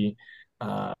Tennessee.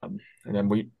 And then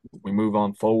we move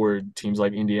on forward. Teams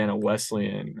like Indiana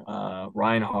Wesleyan,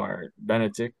 Reinhardt,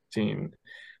 Benedictine,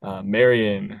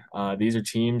 Marion. These are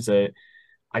teams that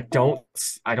I don't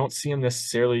see them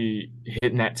necessarily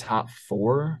hitting that top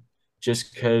 4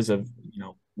 just because of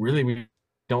really we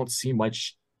don't see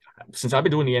much since I've been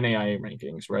doing the NAIA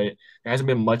rankings. Right, there hasn't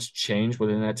been much change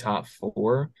within that top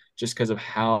 4 just because of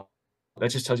how that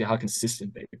just tells you how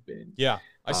consistent they've been. Yeah,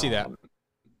 I see that.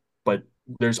 But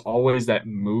there's always that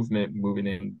movement moving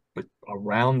in, but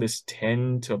around this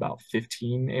 10 to about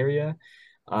 15 area.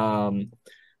 And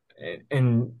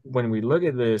when we look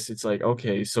at this, it's like,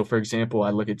 okay, so for example,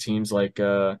 I look at teams like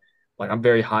I'm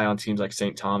very high on teams like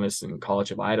St. Thomas and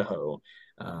College of Idaho.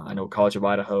 I know College of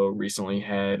Idaho recently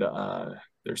had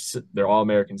their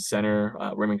All-American center,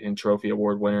 Remington Trophy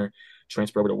Award winner,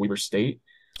 transfer over to Weber State.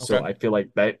 So I feel like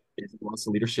that is lots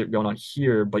of leadership going on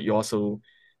here, but you also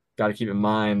got to keep in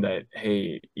mind that,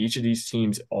 hey, each of these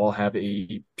teams all have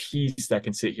a piece that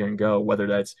can sit here and go, whether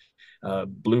that's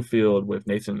Bluefield with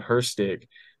Nathan Herstick,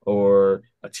 or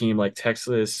a team like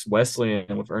Texas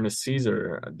Wesleyan with Ernest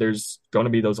Caesar. There's going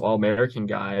to be those All-American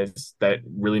guys that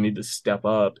really need to step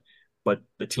up, but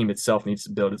the team itself needs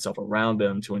to build itself around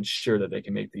them to ensure that they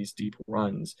can make these deep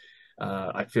runs.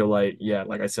 I feel like, yeah,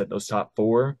 like I said, those top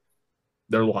four,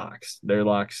 they're locks. They're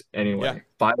locks anyway.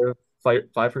 Yeah.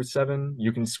 Five through seven,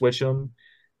 you can switch them.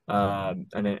 And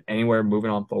then anywhere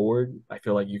moving on forward, I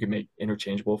feel like you can make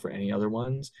interchangeable for any other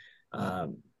ones,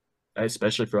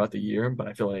 especially throughout the year. But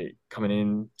I feel like coming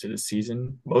into the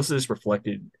season, most of this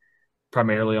reflected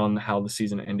primarily on how the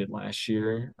season ended last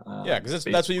year. Yeah, because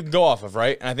that's what you can go off of,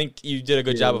 right? And I think you did a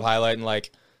good job of highlighting,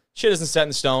 like, shit isn't set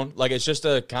in stone. Like, it's just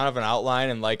a kind of an outline,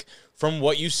 and like from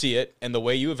what you see it and the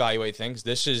way you evaluate things,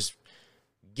 this is,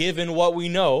 given what we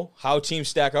know, how teams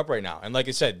stack up right now. And like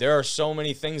I said, there are so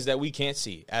many things that we can't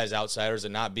see as outsiders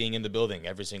and not being in the building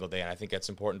every single day. And I think that's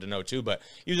important to know too. But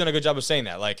you've done a good job of saying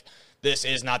that. Like, this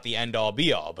is not the end all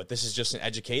be all, but this is just an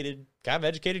educated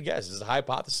guess. This is a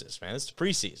hypothesis, man. It's the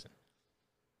preseason.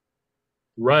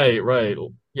 Right.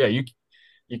 Yeah,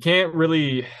 you can't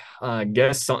really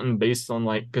guess something based on,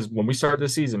 like, because when we start the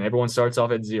season, everyone starts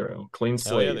off at zero, clean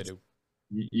slate. Yeah, they do.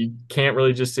 You can't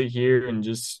really just sit here and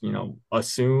just,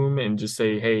 assume and just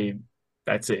say, hey,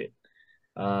 that's it.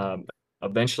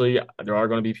 Eventually, there are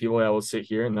going to be people that will sit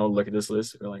here and they'll look at this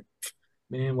list and they're like,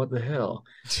 man, what the hell?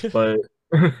 But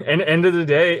end of the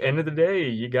day,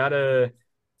 you gotta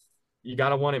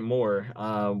want it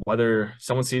more. Whether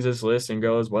someone sees this list and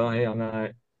goes, well, hey, I'm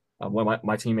not, well,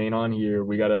 my team ain't on here,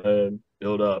 we gotta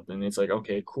build up. And it's like,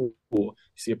 okay, cool. You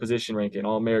see a position ranking,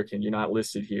 All-American, you're not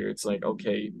listed here. It's like,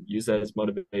 okay, use that as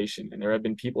motivation. And there have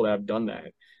been people that have done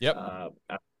that. Yep.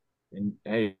 And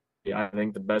hey, I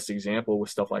think the best example with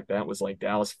stuff like that was like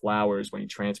Dallas Flowers when he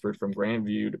transferred from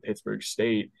Grandview to Pittsburgh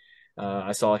State.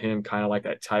 I saw him kind of like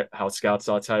that, how scouts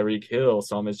saw Tyreek Hill,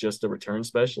 saw him as just a return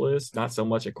specialist, not so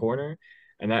much a corner.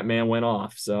 And that man went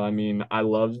off. So, I mean, I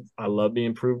love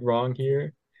being proved wrong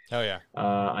here. Hell yeah.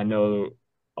 I know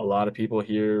a lot of people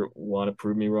here want to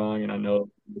prove me wrong, and I know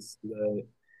this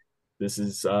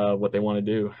is what they want to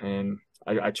do. And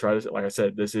I try to, like I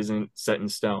said, this isn't set in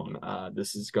stone.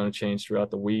 This is going to change throughout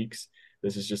the weeks.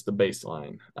 This is just the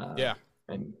baseline. Yeah.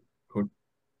 And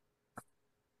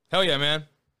hell yeah, man.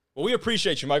 Well, we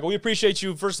appreciate you, Michael. We appreciate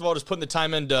you, first of all, just putting the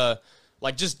time into,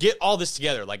 like, just get all this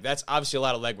together. Like, that's obviously a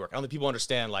lot of legwork. I don't think people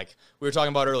understand, like we were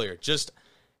talking about earlier, just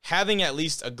having at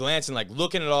least a glance and, like,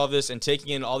 looking at all of this and taking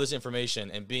in all this information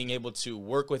and being able to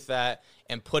work with that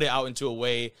and put it out into a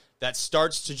way that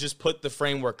starts to just put the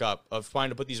framework up of trying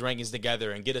to put these rankings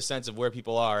together and get a sense of where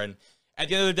people are. And at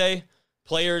the end of the day,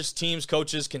 players, teams,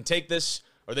 coaches can take this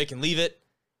or they can leave it.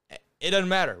 It doesn't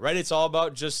matter, right? It's all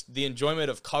about just the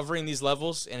enjoyment of covering these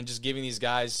levels and just giving these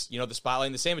guys, the spotlight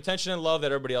and the same attention and love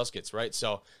that everybody else gets, right?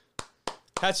 So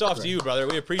hats off to you, brother.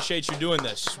 We appreciate you doing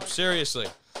this. Seriously.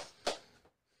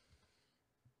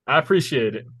 I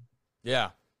appreciate it. Yeah.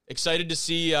 Excited to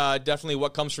see definitely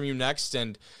what comes from you next.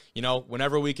 And,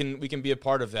 whenever we can be a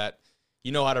part of that,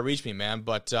 you know how to reach me, man.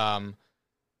 But I'm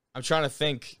trying to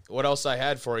think what else I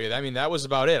had for you. I mean, that was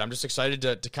about it. I'm just excited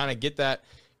to kind of get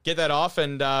that off,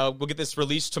 and we'll get this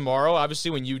released tomorrow,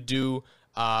 obviously, when you do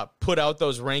put out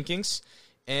those rankings.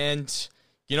 And,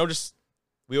 just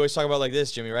we always talk about like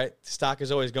this, Jimmy, right? Stock is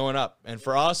always going up, and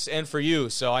for us and for you.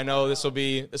 So I know this will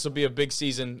be a big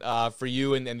season for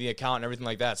you and the account and everything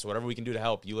like that. So whatever we can do to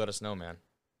help, you let us know, man.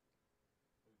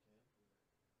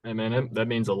 Hey, man, that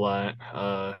means a lot.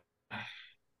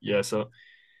 Yeah, so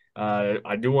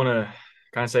I do want to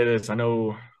kind of say this. I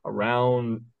know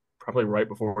around probably right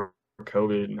before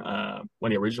COVID,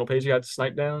 when the original page got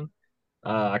sniped down,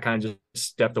 I kind of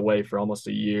just stepped away for almost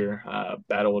a year,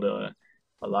 battled a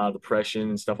lot of depression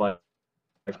and stuff like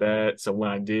that. So when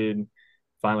I did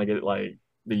finally get like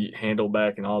the handle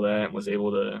back and all that, and was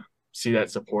able to see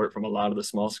that support from a lot of the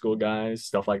small school guys,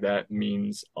 stuff like that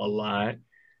means a lot.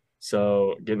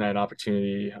 So getting that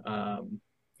opportunity,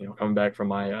 coming back from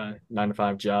my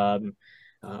 9-to-5 job,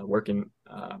 working,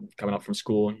 coming up from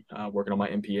school, working on my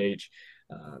MPH,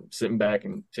 sitting back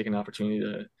and taking an opportunity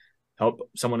to help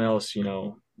someone else,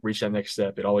 reach that next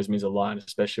step. It always means a lot,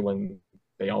 especially when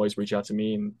they always reach out to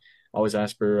me and always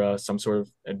ask for some sort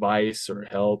of advice or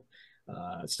help.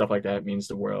 Stuff like that means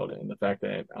the world. And the fact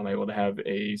that I'm able to have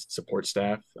a support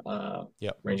staff,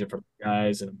 ranging from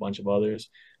guys and a bunch of others,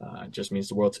 just means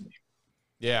the world to me.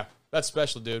 Yeah, that's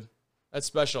special, dude. That's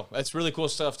special. That's really cool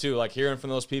stuff too. Like hearing from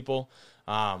those people,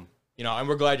 and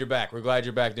we're glad you're back. We're glad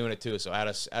you're back doing it too. So add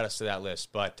us to that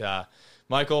list. But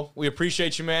Michael, we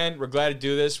appreciate you, man. We're glad to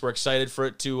do this. We're excited for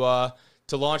it to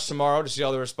to launch tomorrow to see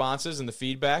all the responses and the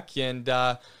feedback. And,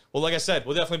 well, like I said,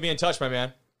 we'll definitely be in touch, my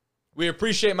man. We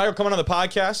appreciate Michael coming on the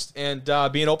podcast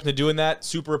and being open to doing that.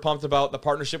 Super pumped about the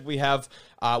partnership we have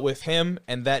with him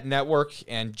and that network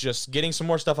and just getting some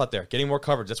more stuff out there, getting more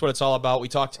coverage. That's what it's all about. We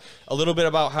talked a little bit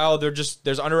about how there's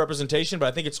underrepresentation, but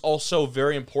I think it's also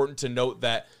very important to note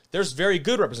that there's very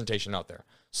good representation out there.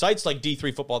 Sites like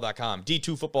D3Football.com,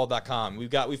 D2Football.com.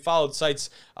 We followed sites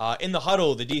In the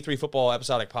Huddle, the D3 Football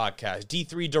Episodic Podcast,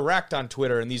 D3 Direct on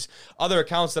Twitter, and these other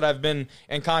accounts that I've been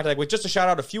in contact with. Just to shout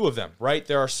out a few of them, right?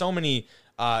 There are so many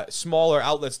smaller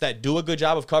outlets that do a good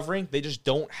job of covering. They just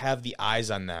don't have the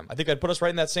eyes on them. I think I'd put us right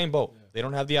in that same boat. They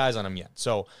don't have the eyes on them yet.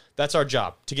 So that's our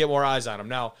job, to get more eyes on them.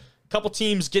 Now, a couple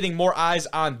teams getting more eyes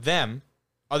on them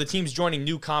are the teams joining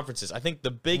new conferences. I think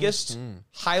the biggest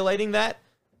highlighting that,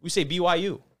 we say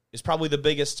BYU is probably the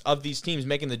biggest of these teams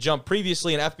making the jump.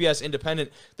 Previously, an FBS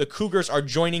independent, the Cougars are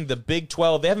joining the Big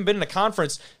 12. They haven't been in a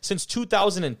conference since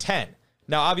 2010.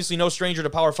 Now, obviously, no stranger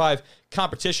to Power 5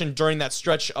 competition during that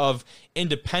stretch of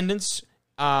independence,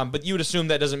 but you would assume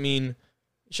that doesn't mean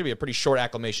it should be a pretty short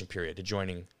acclimation period to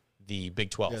joining the Big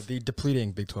 12. Yeah, the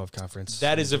depleting Big 12 conference.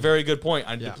 That is a very good point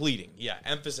on depleting. Yeah,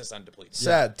 emphasis on depleting.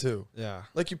 Sad, too. Yeah.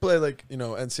 Like, you play, like,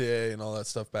 NCAA and all that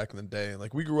stuff back in the day.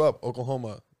 Like, we grew up,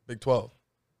 Oklahoma, Big 12.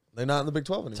 They're not in the Big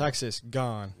 12 anymore. Texas,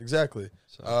 gone. Exactly.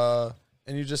 So.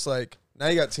 And you just, like, now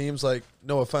you got teams like,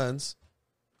 no offense,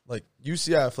 like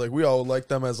UCF. Like, we all like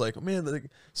them as, like, man, like,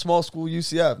 small school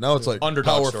UCF. Now it's like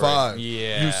Underdog Power story. 5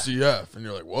 Yeah. UCF. And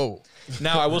you're like, whoa.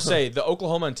 Now, I will say, the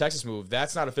Oklahoma and Texas move,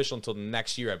 that's not official until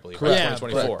next year, I believe. Correct. Right? Yeah,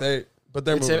 2024. But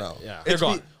they're moving it. out. Yeah. They're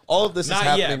gone. All of this Not is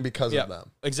happening yet. because of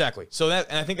them. Exactly. So and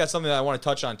I think that's something that I want to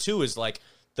touch on too, is like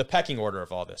the pecking order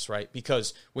of all this, right?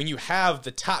 Because when you have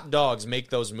the top dogs make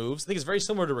those moves, I think it's very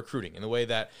similar to recruiting in the way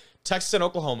that Texas and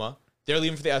Oklahoma, they're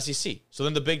leaving for the SEC. So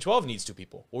then the Big 12 needs two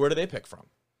people. Well, where do they pick from?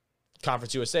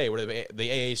 Conference USA, where do they, the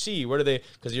AAC, where do they,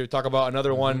 because you talk about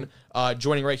another one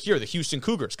joining right here, the Houston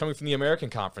Cougars coming from the American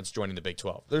Conference joining the Big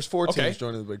 12. There's 4 teams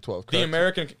joining the Big 12. Correct? The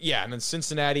American, and then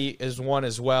Cincinnati is one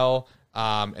as well.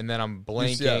 And then I'm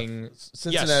blanking. UCF.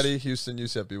 Cincinnati, Houston,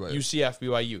 UCF, BYU. UCF,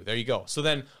 BYU. There you go. So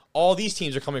then all these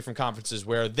teams are coming from conferences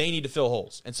where they need to fill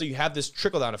holes. And so you have this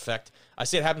trickle-down effect. I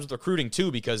say it happens with recruiting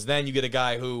too, because then you get a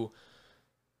guy who,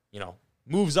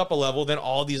 moves up a level, then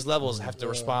all these levels have to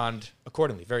respond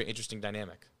accordingly. Very interesting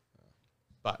dynamic.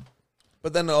 But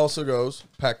then it also goes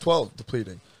Pac-12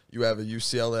 depleting. You have a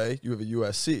UCLA, you have a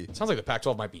USC. it sounds like the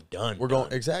Pac-12 might be done.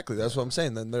 Going exactly. That's what I'm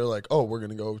saying. Then they're like, oh, we're going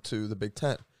to go to the Big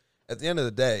Ten. At the end of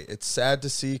the day, it's sad to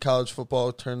see college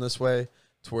football turn this way,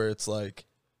 to where it's like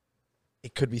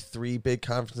it could be 3 big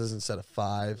conferences instead of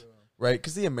 5, right?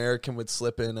 Because the American would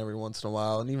slip in every once in a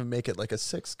while and even make it like a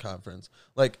 6th conference.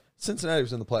 Like Cincinnati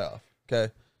was in the playoff.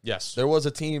 Okay. Yes. There was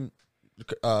a team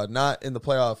not in the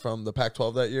playoff from the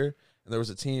Pac-12 that year, and there was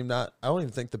a team I don't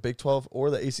even think the Big 12 or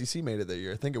the ACC made it that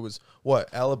year. I think it was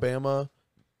Alabama,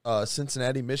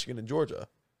 Cincinnati, Michigan, and Georgia.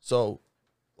 So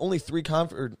only 3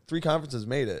 conferences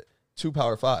made it, 2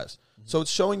 Power 5s. So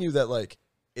it's showing you that like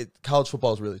college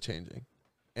football is really changing.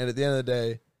 And at the end of the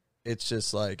day, it's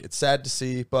just like it's sad to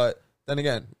see, but then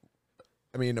again,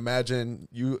 I mean, imagine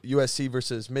USC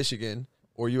versus Michigan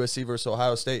or USC versus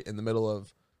Ohio State in the middle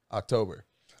of October.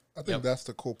 I think that's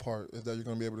the cool part, is that you're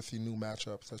going to be able to see new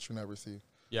matchups that you never see.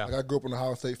 Yeah. Like, I grew up an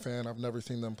Ohio State fan. I've never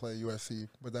seen them play USC,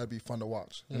 but that'd be fun to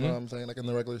watch. You know what I'm saying? Like in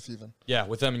the regular season. Yeah,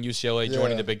 with them and UCLA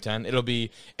joining the Big Ten. It'll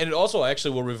be, and it also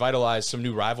actually will revitalize some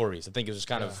new rivalries. I think it was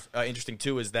kind of interesting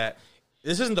too, is that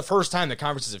this isn't the first time that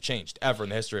conferences have changed ever in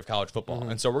the history of college football.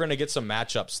 And so we're going to get some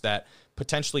matchups that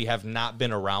potentially have not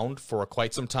been around for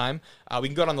quite some time. We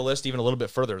can go down the list even a little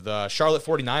bit further. The Charlotte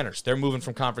 49ers, they're moving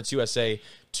from Conference USA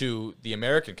to the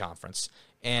American Conference.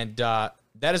 And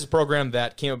that is a program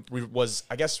that was,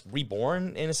 I guess,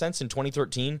 reborn in a sense in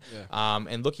 2013.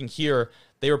 And looking here,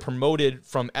 they were promoted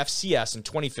from FCS in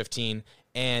 2015,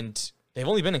 and they've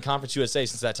only been in Conference USA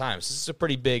since that time. So this is a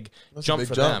pretty big jump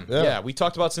for them. Yeah, we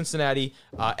talked about Cincinnati.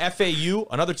 FAU,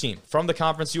 another team from the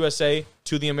Conference USA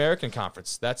to the American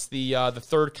Conference. That's the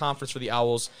third conference for the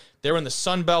Owls. They're in the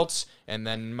Sun Belt, and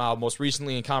then most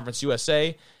recently in Conference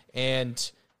USA.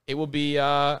 And it will be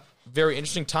very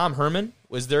interesting. Tom Herman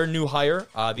was their new hire,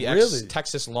 the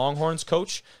ex-Texas Longhorns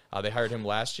coach. They hired him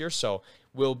last year, so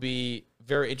will be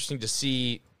very interesting to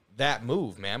see that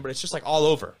move, man. But it's just like all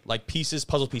over, like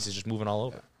puzzle pieces just moving all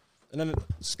over. And then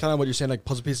it's kind of what you're saying, like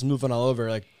puzzle pieces moving all over,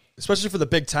 like especially for the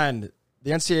Big Ten.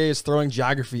 The NCAA is throwing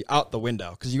geography out the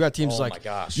window because you got teams like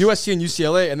USC and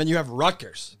UCLA, and then you have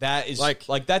Rutgers. That is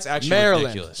like that's actually Maryland.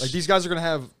 ridiculous. Like these guys are going to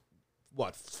have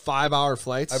 5-hour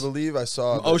flights? I believe I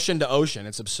saw From ocean to ocean.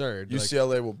 It's absurd.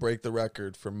 UCLA will break the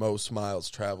record for most miles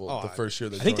traveled the first year.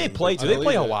 I think they play. Do they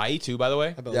play Hawaii too? By the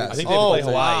way, yes. I think they play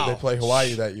Hawaii. Wow. They play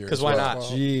Hawaii that year. Because why not?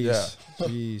 Jeez. Yeah.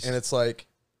 Jeez. And it's like,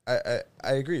 I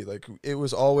agree. Like, it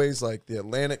was always like the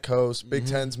Atlantic Coast, Big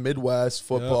Ten's Midwest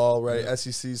football, right?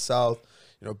 SEC South.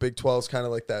 Big 12's kind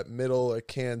of like that middle, like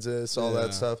Kansas, all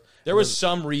that stuff. There was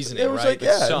some reasoning, it was right? like,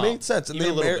 it made sense. And,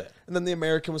 and then the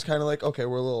American was kind of like, okay,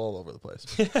 we're a little all over the place.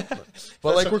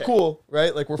 but like, we're cool,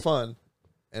 right? Like, we're fun.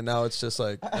 And now it's just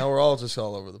like, now we're all just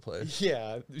all over the place.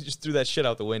 Yeah, we just threw that shit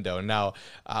out the window. And now,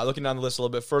 looking down the list a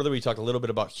little bit further, we talked a little bit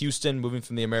about Houston moving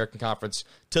from the American Conference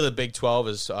to the Big 12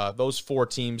 as those 4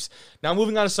 teams. Now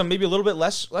moving on to some maybe a little bit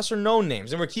lesser known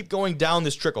names. And we keep going down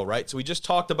this trickle, right? So we just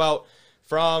talked about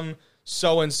from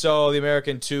so-and-so, the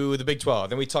American, to the Big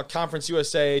 12. Then we talked Conference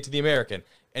USA to the American.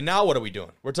 And now what are we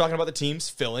doing? We're talking about the teams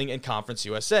filling in Conference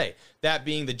USA. That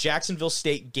being the Jacksonville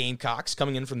State Gamecocks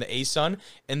coming in from the ASUN,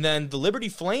 and then the Liberty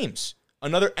Flames,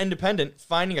 another independent,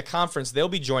 finding a conference. They'll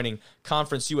be joining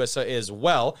Conference USA as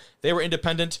well. They were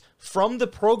independent from the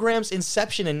program's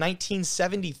inception in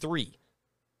 1973.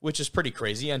 Which is pretty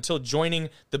crazy, until joining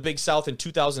the Big South in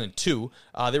 2002.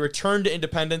 They returned to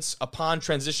independence upon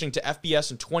transitioning to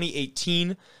FBS in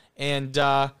 2018. And,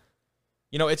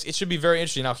 it should be very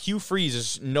interesting. Now, Hugh Freeze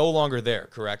is no longer there,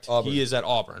 correct? Auburn. He is at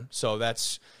Auburn. So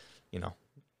that's,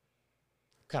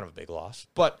 kind of a big loss.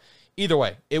 But either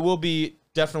way, it will be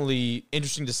definitely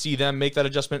interesting to see them make that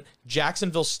adjustment.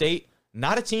 Jacksonville State,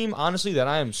 not a team, honestly, that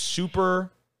I am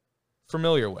super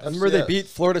familiar with. I remember they beat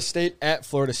Florida State at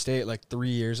Florida State like 3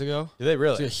 years ago. Did they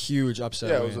really? It's a huge upset.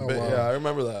 Yeah, it was a win. bit. wow. Yeah, I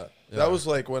remember that. Yeah. That was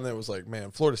like when it was like,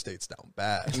 man, Florida State's down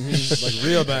bad. like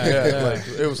real bad. Yeah,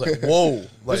 like it was like, whoa.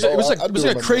 Like, It was I do like a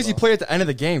remember crazy that. play at the end of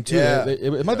the game too. Yeah.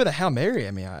 It might have been a Hail Mary.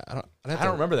 I mean, I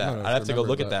don't remember that. I'd have to go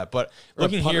look at that. But Or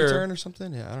looking a punt here, return or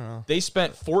something. Yeah, I don't know. they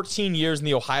spent 14 years in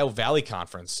the Ohio Valley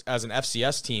Conference as an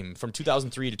FCS team from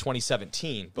 2003 to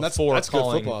 2017. That's Before good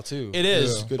calling, football too. It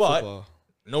is, Good but football.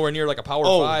 nowhere near like a Power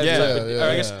Oh, 5. yeah, Or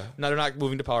I guess yeah. no, they're not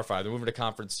moving to Power 5. They're moving to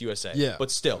Conference USA. Yeah. But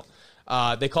still,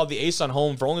 they called the ASUN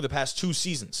home for only the past 2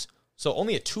 seasons. So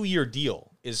only a 2-year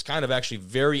deal is kind of actually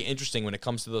very interesting when it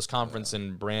comes to those conference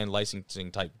and brand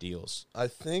licensing type deals. I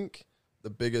think the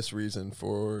biggest reason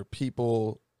for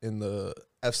people in the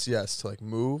FCS to like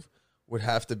move would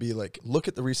have to be like, look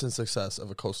at the recent success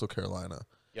of a Coastal Carolina,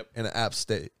 and an App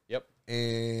State,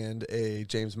 and a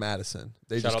James Madison.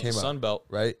 They Shout just out came to out, Sun Belt.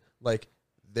 right? Like,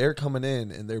 they're coming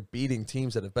in and they're beating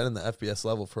teams that have been in the FBS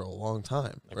level for a long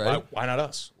time, Like, right? why not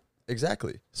us?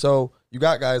 Exactly. So you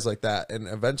got guys like that, and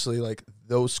eventually, like,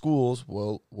 those schools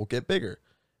will get bigger,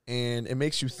 and it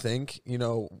makes you think.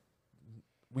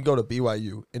 We go to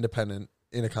BYU, independent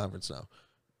in a conference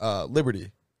now.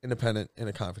 Liberty, independent in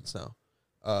a conference now.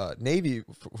 Navy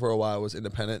for a while was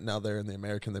independent. Now they're in the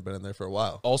American. They've been in there for a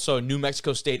while. Also, New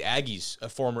Mexico State Aggies, a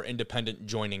former independent,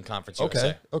 joining Conference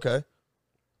USA. Okay.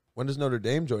 When does Notre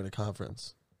Dame join a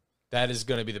conference? That is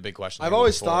going to be the big question. I've moving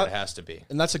always forward. thought- It has to be.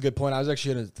 And that's a good point. I was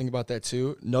actually going to think about that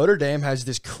too. Notre Dame has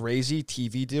this crazy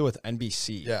TV deal with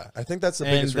NBC. Yeah, I think that's the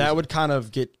and biggest that reason. would kind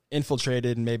of get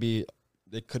infiltrated, and maybe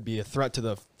it could be a threat to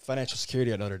the financial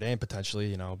security at Notre Dame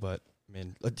potentially. But I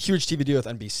mean, a huge TV deal with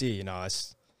NBC.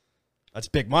 That's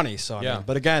big money. So I mean,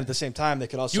 but again, at the same time, they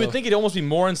could also. You would think it'd almost be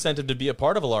more incentive to be a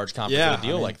part of a large conference with a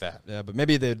deal like that. Yeah, but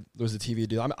maybe they'd lose the TV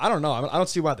deal. I don't know. I don't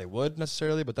see why they would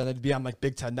necessarily, but then it'd be on like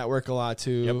Big Ten Network a lot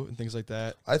too, and things like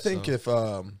that. I think if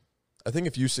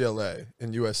UCLA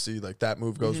and USC, like, that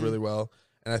move goes really well,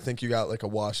 and I think you got like a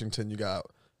Washington, you got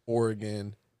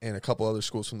Oregon, and a couple other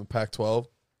schools from the Pac-12.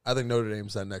 I think Notre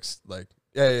Dame's that next, like,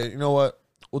 you know what?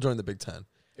 We'll join the Big Ten.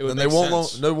 It would and make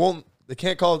sense. They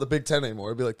can't call it the Big Ten anymore.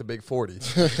 It'd be like the Big 40.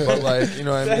 But like, you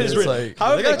know what I mean? It's It's like,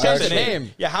 how have they gotta kept change the the name?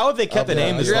 name. Yeah, how have they kept the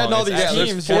name this You're long? adding all It's these actually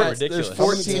teams, kinda yeah. ridiculous. there's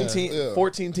 14, Yeah.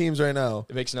 14 teams right now.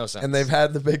 It makes no sense. And they've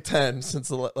had the Big Ten since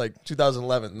like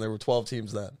 2011, and there were 12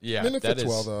 teams then. yeah, I mean, it that fits is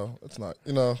well though. It's not,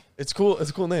 It's cool. It's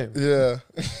a cool name. Yeah.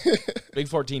 Big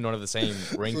 14 don't have the same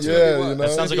ring to Yeah, it. you know. That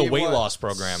sounds like a Maybe weight what? loss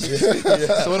program.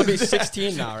 So it'll be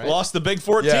 16 now, right? Lost the Big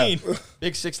 14. Yeah.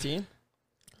 Big 16.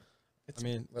 I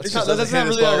mean, That's that just doesn't have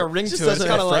really like a ring just to it. It's doesn't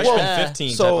kind of like Freshman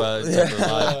 15 So- type of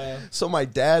vibe. So my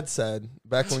dad said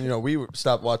back when we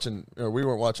stopped watching, or we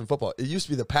weren't watching football. It used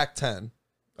to be the Pac-10.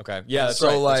 Okay. Yeah, that's So,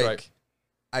 right. like, that's right.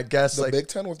 I guess The like Big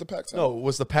Ten was the Pac-10. no, it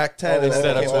was the Pac-10 Oh,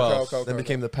 instead of became- 12. Then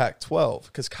became the Pac-12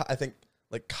 because I think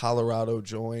like Colorado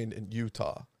joined and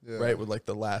Utah, Yeah. right, with like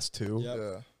the last two. Yep.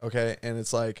 Yeah. Okay, and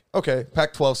it's like, okay,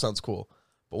 Pac-12 sounds cool,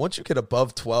 but once you get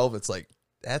above 12, it's like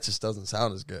that just doesn't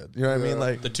sound as good. You know what I mean?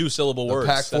 Like The 2-syllable the words.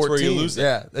 Pac-14. That's where you lose it.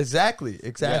 Yeah, exactly.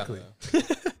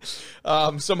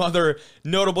 Some other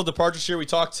notable departures here.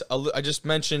 I just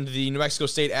mentioned the New Mexico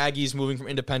State Aggies moving from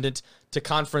independent to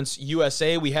Conference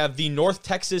USA. We have the North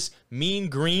Texas Mean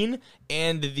Green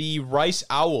and the Rice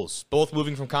Owls, both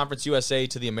moving from Conference USA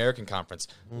to the American Conference.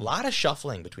 A lot of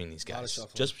shuffling between these guys,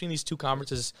 just between these two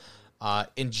conferences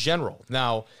in general.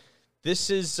 Now, this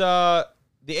is the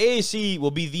AAC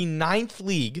will be the 9th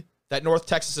league that North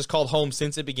Texas has called home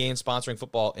since it began sponsoring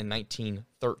football in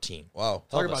 1913. Wow.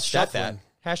 Talk about shuffling.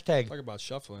 Hashtag Talk about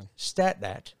shuffling. stat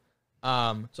that.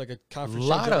 It's like a conference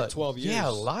Lot champion of, in 12 years. Yeah,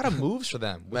 a lot of moves for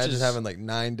them. Imagine having like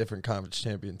 9 different conference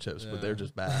championships, but they're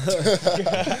just bad.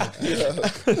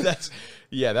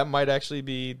 That might actually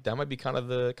be kind of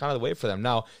the way for them.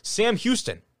 Now, Sam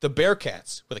Houston, the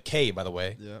Bearcats with a K, by the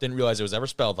way. Yeah. Didn't realize it was ever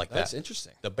spelled like that. That's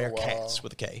interesting. The Bearcats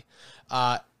with a K.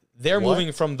 They're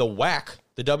moving from the WAC,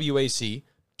 the WAC,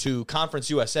 to Conference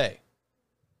USA.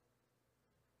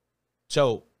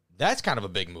 So that's kind of a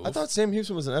big move. I thought Sam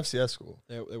Houston was an FCS school.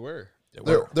 They were.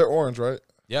 They're orange, right?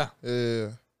 Yeah.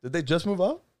 Yeah. Did they just move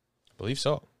up? I believe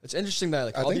so. It's interesting that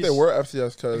like I think they were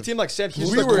FCS a because team like Sam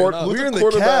Houston. We were in the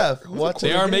CAF.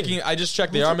 They are making. I just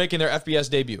checked. They are making their FBS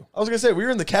debut. I was gonna say we were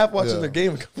in the CAF watching their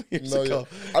game a couple years ago.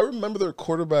 Yeah. I remember their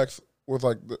quarterbacks was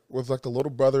like the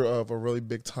little brother of a really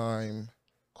big time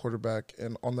quarterback,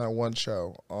 and on that one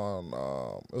show on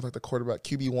it was like the quarterback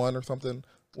QB1 or something.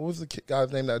 What was the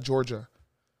guy's name at Georgia?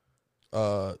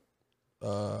 You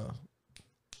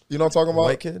know what I'm talking about?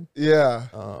 White kid?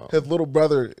 Yeah. His little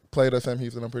brother played at Sam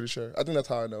Houston, I'm pretty sure. I think that's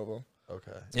how I know of him.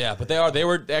 Okay. Yeah, but they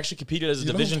were actually competed as a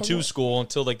Division II school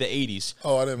until like the 80s.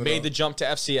 Oh, I didn't know. Made the jump to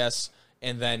FCS,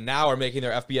 and then now are making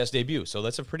their FBS debut. So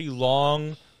that's a pretty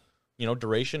long,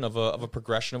 duration of a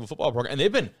progression of a football program. And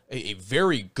they've been a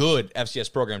very good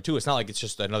FCS program too. It's not like it's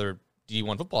just another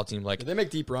D1 football team. Like they make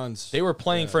deep runs. They were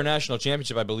playing for a national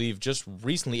championship, I believe, just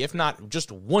recently, if not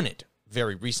just won it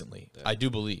very recently. Yeah. I do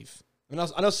believe.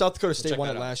 I know South Dakota State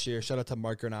won it last year. Shout out to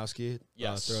Mark Gronowski.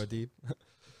 Yes. Throw it deep.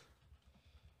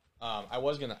 I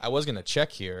was gonna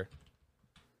check here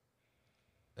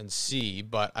and see,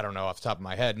 but I don't know off the top of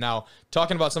my head. Now,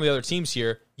 talking about some of the other teams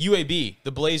here, UAB,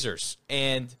 the Blazers,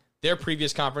 and their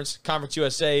previous conference, Conference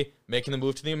USA, making the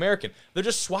move to the American. They're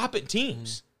just swapping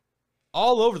teams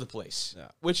all over the place,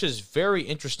 which is very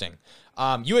interesting.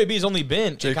 UAB's only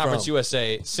been in Conference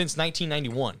USA since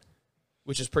 1991,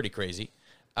 which is pretty crazy.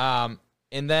 And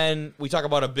then we talk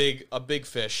about a big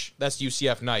fish. That's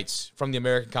UCF Knights from the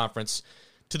American Conference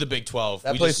to the Big 12.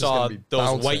 We just saw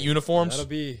those white uniforms. That'll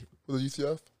be with the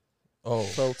UCF. Oh,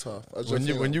 so tough.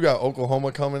 When you got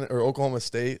Oklahoma coming or Oklahoma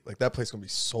State, like that place gonna be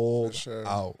sold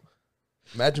out.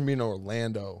 Imagine being in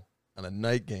Orlando on a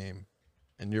night game,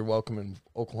 and you're welcoming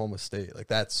Oklahoma State. Like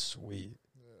that's sweet.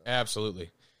 Yeah.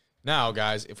 Absolutely. Now,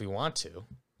 guys, if we want to,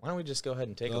 why don't we just go ahead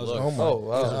and take a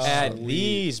look at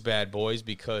these bad boys?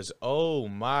 Because oh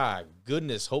my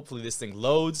goodness, hopefully this thing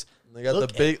loads. They got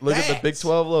look at the Big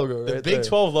 12 logo. The Big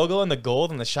 12 logo and the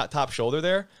gold and the top shoulder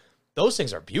there. Those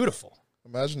things are beautiful.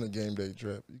 Imagine a game day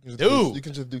drip. You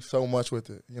can just do so much with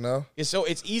it,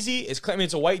 It's easy.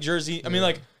 It's a white jersey. I mean,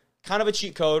 like, kind of a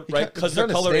cheat code, right? Because their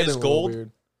color is gold.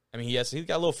 I mean, he's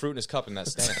got a little fruit in his cup in that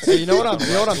stance. Hey, you know what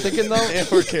I'm thinking though? And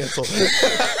we're canceled.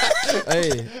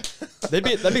 Hey,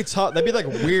 that'd be tough. That'd be like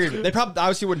weird. They probably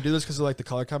obviously wouldn't do this because of like the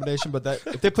color combination. But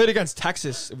if they played against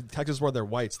Texas, if Texas wore their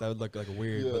whites, that would look like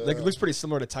weird. Yeah. But, like, it looks pretty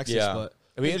similar to Texas. Yeah. But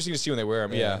it'd be interesting to see when they wear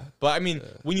them. Yeah. But I mean,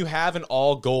 when you have an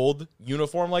all gold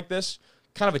uniform like this,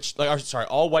 kind of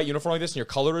all white uniform like this, and your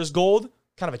color is gold,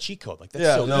 kind of a cheat code. Like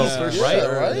that's easy,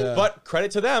 right? Yeah. But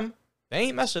credit to them, they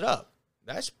ain't mess it up.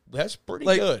 That's pretty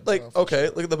good. Okay,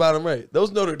 look at the bottom right.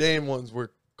 Those Notre Dame ones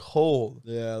were cold.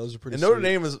 Yeah, those are pretty. And Notre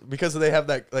Dame is because they have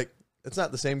that it's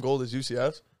not the same gold as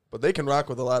UCF's, but they can rock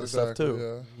with a lot of stuff too.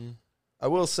 Yeah. Mm-hmm. I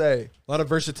will say a lot of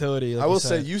versatility. I will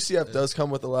say UCF does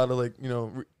come with a lot of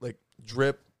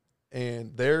drip,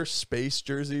 and their space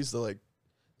jerseys.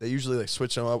 They usually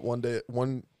switch them up.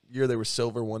 One year they were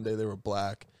silver, one day they were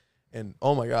black, and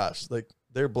oh my gosh,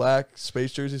 their black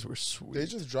space jerseys were sweet. They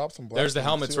just dropped some black. There's the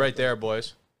helmets right there,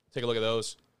 boys. Take a look at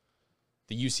those.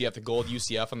 The UCF, the gold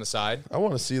UCF on the side. I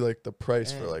want to see the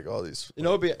price for all these.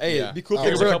 It'd be cool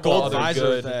if you wear a gold other visor good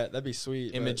with that. That'd be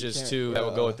sweet. Images too that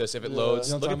would go with this if it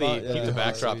loads. Look at keep the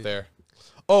backdrop there.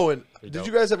 Oh, and did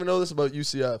you guys ever know this about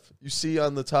UCF? You see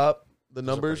on the top the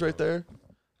numbers right there.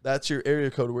 That's your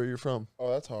area code where you're from. Oh,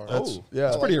 that's hard.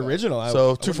 That's pretty original.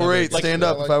 So 248, stand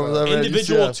up. If I was ever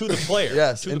individual to the player.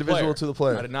 Yes, individual to the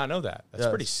player. I did not know that. That's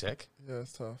pretty sick. Yeah,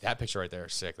 it's tough. That picture right there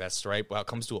is sick. That stripe, it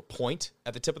comes to a point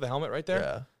at the tip of the helmet right there.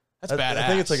 Yeah, that's badass. I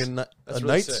think it's like a really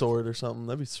knight sword or something.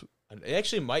 That'd be sweet. It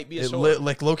actually might be a sword.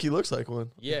 Like Loki looks like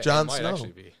one. Yeah, Jon it might Snow.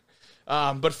 actually be.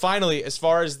 But finally, as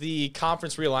far as the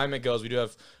conference realignment goes, we do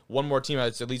have one more team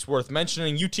that's at least worth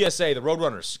mentioning. UTSA, the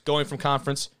Roadrunners, going from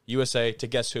Conference USA to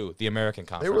guess who? The American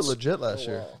Conference. They were legit last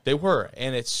year. They were,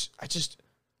 and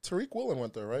Tariq Woolen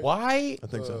went there, right? why? I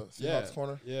think so. Seahawks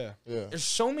corner. Yeah. There's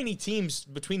so many teams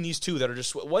between these two that are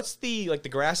just. What's the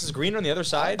grass is greener on the other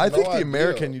side? I think No the idea.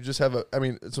 American, you just have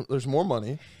there's more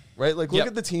money, right? Like, look Yep.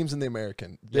 at the teams in the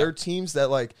American. They're teams that,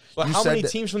 like, But you how said many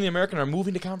that- teams from the American are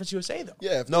moving to Conference USA though?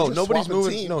 Yeah. If No, they're just nobody's swapping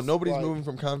moving. teams, Nobody's like- moving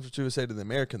from Conference USA to the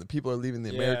American. The people are leaving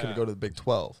the American to Yeah. go to the Big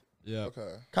 12. Yeah.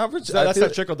 Okay. Conference. So that's I feel,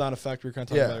 that trickle down effect we were kind of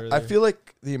talking about yeah, earlier. I feel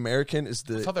like the American is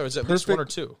the. I thought there was at least one or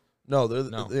two. No,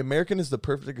 No. the American is the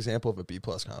perfect example of a B+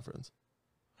 conference.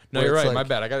 No, Where you're it's right. My like-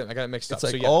 bad. I got it mixed up. It's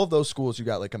like so, yeah. all of those schools. You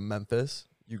got like a Memphis.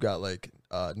 You got like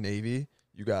Navy.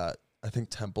 You got I think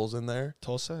Temple's in there.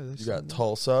 Tulsa. You got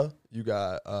Tulsa. You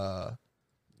got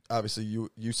obviously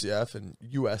UCF and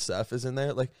USF is in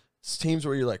there. Like it's teams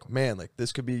where you're like, man, like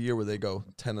this could be a year where they go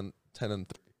 10 and 3.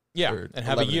 Yeah, or and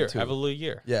have a 11 year, and 2. have a little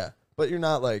year. Yeah, but you're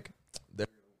not like,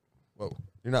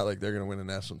 you're not like they're gonna win a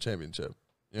national championship.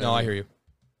 You know No, what I hear you.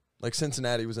 Like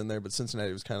Cincinnati was in there, but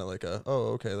Cincinnati was kind of like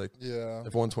okay, like Yeah.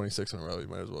 they've won 26 in a row, you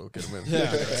might as well get them in.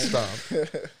 Yeah, right. Stop.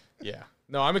 Yeah.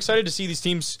 No, I'm excited to see these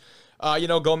teams,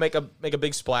 go make a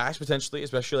big splash potentially,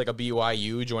 especially like a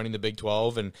BYU joining the Big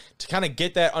 12, and to kind of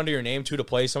get that under your name too, to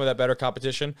play some of that better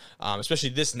competition, especially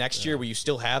this next year where you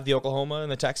still have the Oklahoma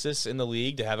and the Texas in the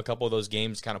league, to have a couple of those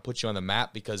games kind of put you on the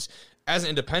map, because as an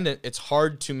independent, it's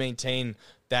hard to maintain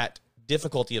that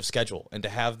difficulty of schedule and to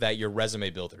have that your resume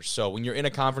builder. So when you're in a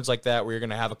conference like that where you're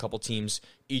going to have a couple teams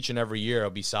each and every year,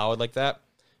 it'll be solid like that.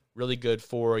 Really good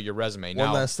for your resume. One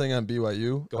Now, last thing on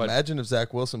BYU. Go ahead. Imagine if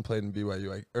Zach Wilson played in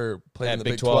BYU or played At in the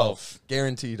Big Big 12. 12.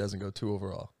 Guarantee he doesn't go 2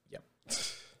 overall. Yep.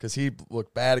 Because he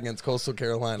looked bad against Coastal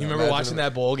Carolina. You remember Imagine watching him-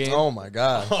 that bowl game? Oh my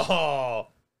god! Oh,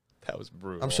 that was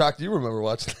brutal. I'm shocked you remember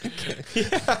watching that game.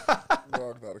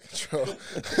 Dog out of control.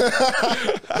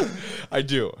 I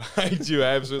do. I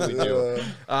absolutely do.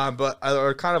 But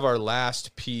our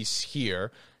last piece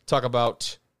here, talk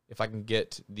about, if I can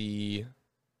get the,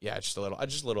 just a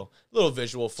little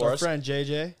visual for Our us. friend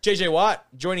JJ. JJ Watt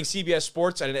joining CBS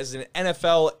Sports and as an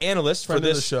NFL analyst for Friend of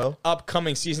the this show.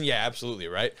 upcoming season. Yeah, absolutely,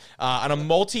 right? On a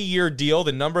multi-year deal.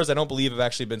 The numbers I don't believe have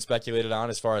actually been speculated on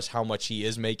as far as how much he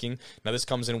is making. Now, this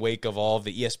comes in wake of all of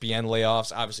the ESPN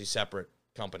layoffs, obviously separate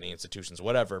company, institutions,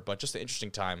 whatever, but just an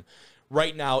interesting time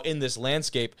right now in this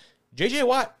landscape. JJ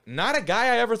Watt, not a guy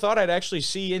I ever thought I'd actually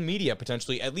see in media,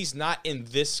 potentially, at least not in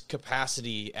this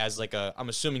capacity as like I'm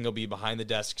assuming he'll be behind the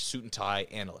desk, suit and tie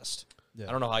analyst. Yeah.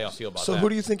 I don't know how y'all feel about So that. who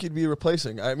do you think he'd be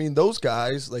replacing? I mean, those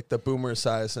guys like the Boomer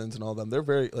Esiasons and all them. They're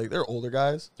very like they're older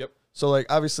guys. Yep. So like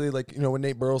obviously like when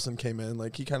Nate Burleson came in,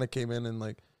 like he kind of came in and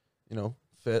like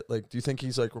fit. Like, do you think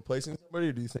he's like replacing somebody,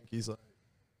 or do you think he's like?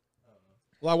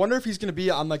 Well, I wonder if he's going to be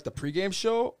on like the pregame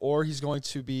show or he's going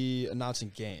to be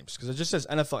announcing games, because it just says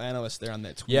NFL analyst there on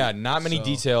that tweet. Yeah, not many So-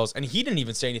 details. And he didn't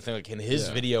even say anything like in his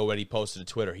Yeah. video that he posted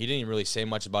to Twitter. He didn't even really say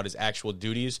much about his actual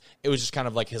duties. It was just kind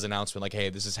of like his announcement, like, hey,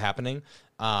 this is happening.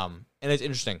 And it's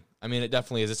interesting. I mean, it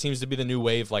definitely is. It seems to be the new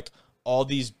wave, like all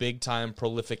these big-time,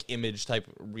 prolific image type,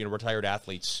 retired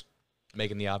athletes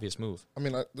making the obvious move. I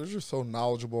mean, they're just so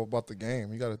knowledgeable about the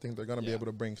game. You got to think they're going to be able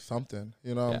to bring something.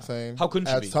 You know what Yeah. I'm saying? How couldn't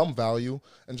you add be? some value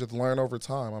and just learn over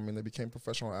time. I mean, they became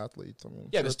professional athletes. I mean,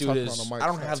 Yeah, sure, this dude talking is. on the mic I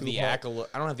don't is not have too the hard,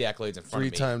 I don't have the accolades in front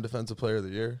of me. 3-time Defensive Player of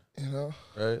the Year, You know,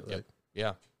 right? Like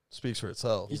Yeah, speaks for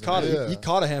itself. He caught Yeah. he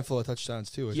caught a handful of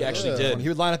touchdowns too. He actually Yeah. did. He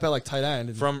would line up at like tight end.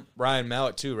 And From Ryan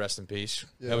Mallett too. Rest in peace.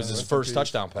 Yeah, that was his rest in first peace.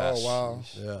 touchdown pass. Oh wow,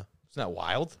 Yeah, Isn't that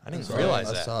wild? I didn't Sorry, realize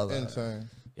I that. saw that. insane.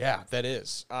 Yeah, that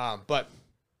is. But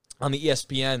on the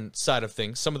ESPN side of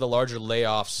things, some of the larger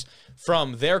layoffs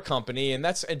from their company, and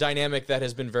that's a dynamic that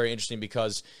has been very interesting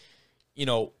because,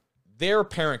 their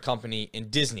parent company in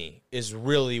Disney is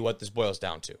really what this boils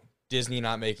down to. Disney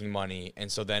not making money,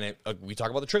 and so then we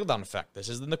talk about the trickle-down effect. This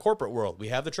is in the corporate world. We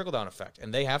have the trickle-down effect,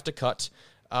 and they have to cut.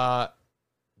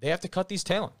 These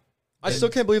talent. I still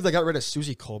can't believe they got rid of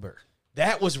Susie Colbert.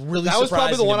 That was really That was probably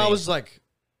the surprising one to I me. was like,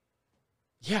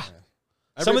 Yeah.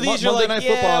 every Some of these you're Monday like, Night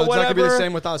yeah, Football, it's not gonna be the whatever.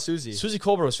 same without Susie. Susie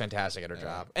Colbert was fantastic at her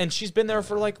job, and she's been there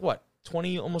for like what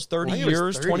 20, almost 30 I think it was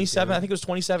years, 30, 27. dude. I think it was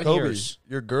 27 Kobe, years.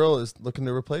 your girl is looking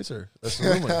to replace her. That's the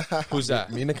rumor. Who's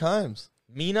that? Mina Kimes.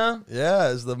 Mina? Yeah,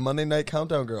 is the Monday Night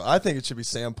Countdown girl. I think it should be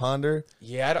Sam Ponder.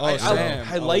 Yeah, Sam.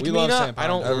 I like we love Mina. Sam I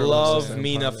don't Ponder. Everyone loves love Sam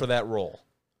Mina Ponder. for that role.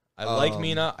 I like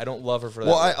Mina. I don't love her for that.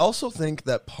 Well, role. I also think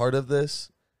that part of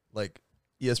this, like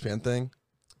ESPN thing,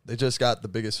 they just got the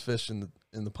biggest fish in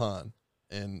the pond,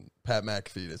 and Pat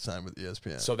McAfee to sign with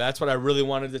ESPN. So that's what I really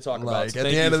wanted to talk about. like So at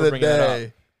thank the you end of for the bringing that up.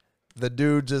 day, the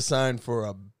dude just signed for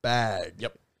a bag.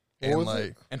 Yep. And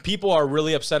like, and people are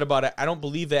really upset about it. I don't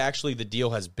believe that the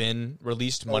deal has been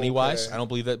released money-wise. I don't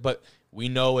believe that, but we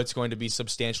know it's going to be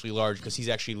substantially large because he's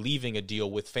actually leaving a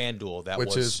deal with FanDuel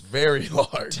which is very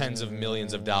large, tens of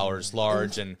millions of dollars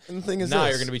large. And the thing is, now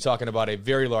you're going to be talking about a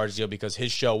very large deal because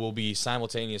his show will be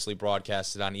simultaneously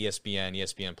broadcasted on ESPN,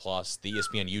 ESPN Plus, the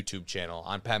ESPN YouTube channel,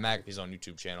 on Pat McAfee's own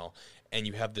YouTube channel. And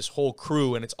you have this whole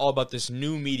crew, and it's all about this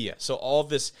new media. So all of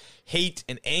this hate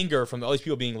and anger from all these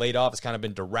people being laid off has kind of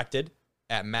been directed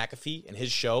at McAfee and his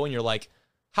show. And you're like,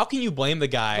 how can you blame the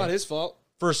guy? Not his fault.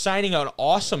 For signing an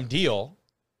awesome deal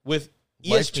with ESPN.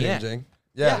 Life-changing.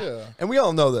 Yeah. And we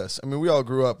all know this. I mean, we all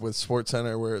grew up with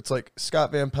SportsCenter where it's like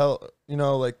Scott Van Pelt, you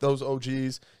know, like those OGs,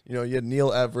 you know, you had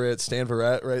Neil Everett, Stan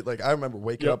Verrett, right? Like I remember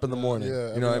waking up in the morning,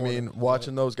 you know what I mean?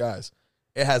 Watching those guys.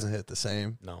 It hasn't hit the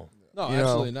same. No,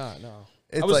 absolutely not. No.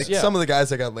 It's some of the guys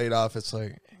that got laid off, it's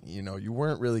like, you know, you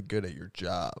weren't really good at your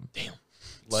job. Damn.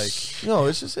 Like, no,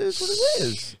 it's just it's what it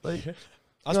is. Like,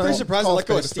 I was pretty surprised I let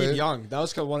go of Steve Steve Young. That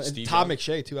was kind of one. And Todd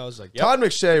McShay too. I was like, Todd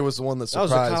McShay was the one that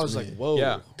surprised me. I was like, whoa.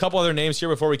 Yeah. A couple other names here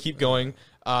before we keep going.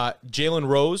 Jalen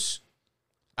Rose,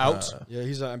 out. Yeah,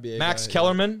 he's an NBA Max guy,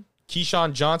 Kellerman,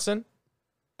 Keyshawn Johnson,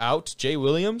 out. Jay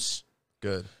Williams.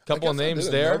 Good. Couple of names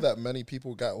I there. didn't know that many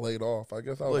people got laid off. I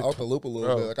guess I was out the loop a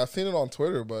little bit. Like I've seen it on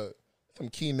Twitter, but some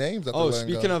key names. That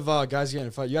speaking of guys getting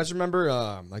fired, you guys remember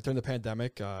like during the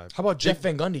pandemic? How about Jeff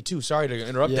Van Gundy too? Sorry to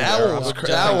interrupt. Yeah, that that one was Jeff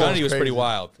Van Gundy was pretty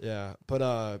wild. Yeah, but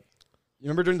you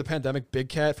remember during the pandemic, Big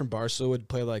Cat from Barstool would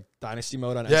play like Dynasty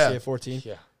mode on SCA 14.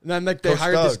 Yeah. And then like they Coach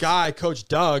hired this Duggs. guy, Coach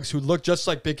Duggs, who looked just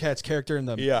like Big Cat's character in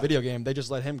the video game. They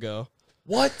just let him go.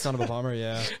 What? Son of a bummer,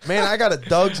 yeah. Man, I got a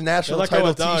Doug's They national let go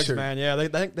title of Duggs, t-shirt. man. Yeah,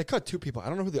 they cut 2 people. I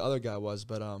don't know who the other guy was,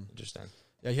 but Interesting.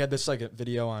 yeah, he had this like a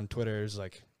video on Twitter. Is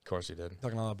like Of course he did.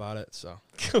 talking all about it. So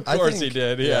Of course he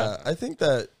did. Yeah. I think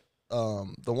that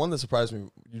the one that surprised me,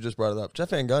 you just brought it up, Jeff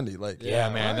Van Gundy. Like,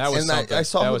 Yeah, man. That was and something. I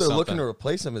saw That who was they're looking to something.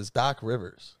 replace him as Doc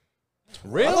Rivers.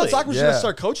 I thought Doc was Yeah. gonna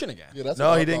start coaching again. Yeah, that's No,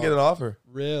 what he I didn't thought. get an offer.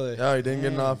 Really? No, he didn't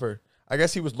get an offer. I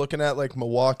guess he was looking at like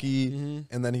Milwaukee,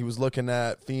 and then he was looking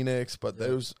at Phoenix, but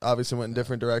those obviously went in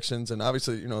different directions. And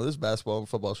obviously, you know, this is basketball and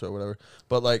football show, whatever.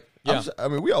 But like, I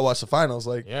mean, we all watched the finals.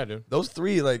 Like, Yeah, dude. those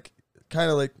three, like, kind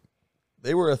of like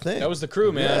they were a thing. That was the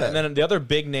crew, man. Yeah. And then the other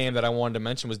big name that I wanted to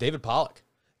mention was David Pollock.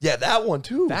 Yeah, that one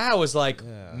too. That was like,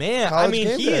 man, College I mean,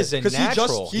 game he day. is a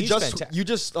natural. you He's just fantastic. you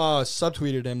just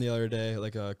subtweeted him the other day,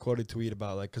 like a quoted tweet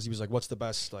about like because he was like, "What's the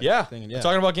best like, thing?" And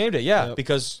talking about game day, Yep.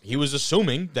 because he was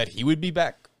assuming that he would be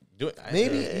back.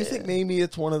 Maybe you think maybe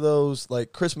it's one of those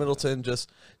like Chris Middleton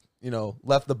just, you know,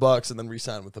 left the Bucks and then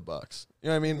re-signed with the Bucks. You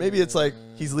know what I mean? Maybe it's like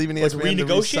he's leaving Like ESPN to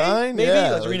renegotiate, re-sign. maybe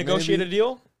Yeah, let's like renegotiate maybe- a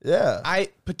deal. Yeah, I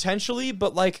potentially,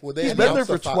 but like Would they He's been announce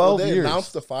there for the 12 would they years.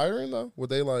 announce the firing though?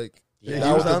 Would they like? Yeah, if he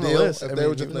that was was on the the deal. list. If I they mean,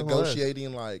 were he just was on the list.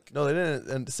 negotiating, like, no, they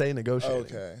didn't say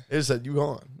negotiating. okay, They just said you go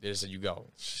on. they just said you go.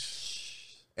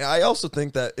 And I also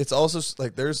think that it's also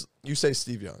like there's you say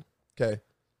Steve Young, okay.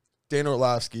 Dan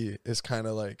Orlovsky is kind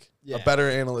of like a better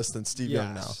analyst than Steve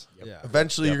Young now. Yeah.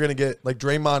 Eventually, you're going to get like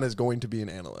Draymond is going to be an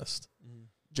analyst.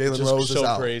 Jalen Just Rose is so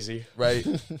out, crazy. right?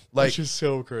 Like, Just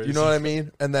so crazy. you know what I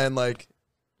mean? And then like,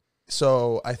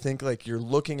 so I think like you're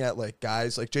looking at like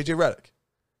guys like JJ Redick.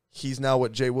 He's now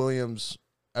what Jay Williams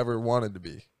ever wanted to be.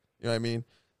 You know what I mean?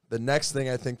 The next thing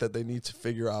I think that they need to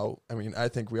figure out. I mean, I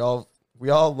think we all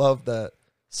love that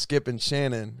Skip and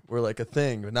Shannon were like a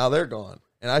thing, but now they're gone.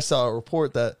 And I saw a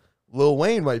report that Lil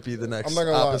Wayne might be the next I'm not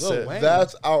gonna opposite. lie,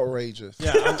 that's outrageous.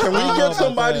 Yeah, Can we get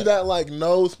somebody that like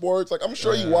knows sports? Like, I'm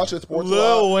sure you watch it sports. a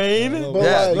lot, Wayne. but,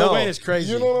 Yeah, like, Lil Wayne is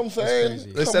crazy. You know what I'm saying?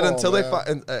 crazy. They Come said on, until man. they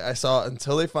find. I saw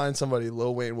until they find somebody,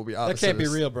 Lil Wayne will be That opposite. can't be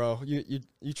of- real, bro.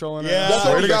 You trolling? Yeah. us?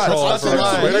 Swear to God, That's swear to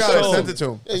God, a lie. swear to God, I That's sent it to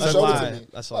him. Yeah, you That's showed a it to lie. me.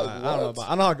 That's a lie. Like, I don't know what? about.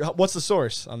 I don't know what's the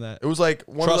source on that. It was like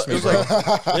one Trust of the, me, it was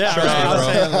like Yeah, Trust right. me, I was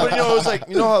bro. saying, but you know, it was like,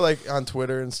 you know how like on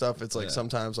Twitter and stuff, it's like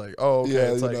sometimes like, oh, okay, Yeah,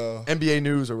 it's you like know. NBA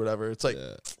news or whatever. It's like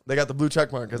they got the blue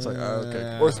check mark. It's like, oh, okay.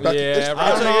 Yeah. Or respect. Yeah, it's, right. I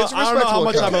don't know. it's I don't know how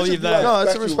much I respectful. believe It that. No, it's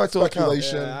a should be respectable account.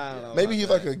 speculation. Yeah, I don't know Maybe about he's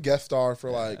like a guest star for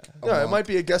like. a Yeah, it month, might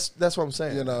be a guest. That's what I'm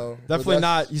saying. You know, Definitely but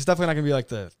not. He's definitely not gonna be like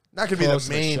the. not gonna be the Close to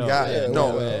the main show. guy. Yeah,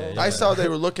 no, yeah, I saw they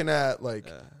were looking at like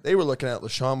they were looking at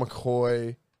LaShawn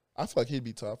McCoy, I feel like he'd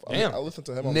be tough. I, Damn. mean, I listened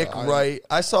to him. On Nick the Wright.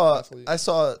 I saw athlete.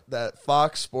 that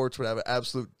Fox Sports would have an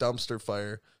absolute dumpster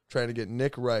fire trying to get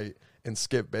Nick Wright and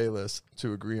Skip Bayless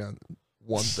to agree on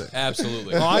one thing.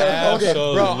 Absolutely. Okay,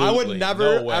 bro. I would Absolutely.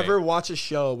 never No way. ever watch a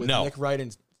show with No. Nick Wright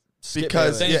and Skip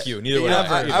Because Bayless. Thank you. Neither would Yeah,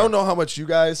 I. I don't know how much you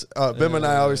guys, Bim and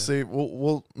I obviously,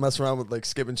 we'll mess around with like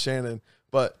Skip and Shannon,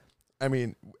 but I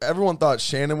mean, everyone thought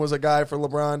Shannon was a guy for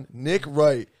LeBron. Nick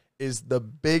Wright is the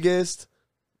biggest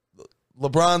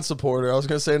LeBron supporter. I was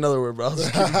going to say another word, but I'll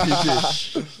just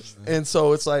keep it PG. And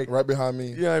so it's like right behind me.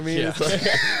 you know what I mean? Yeah. It's like,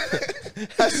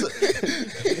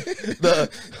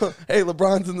 hey,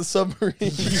 LeBron's in the submarine.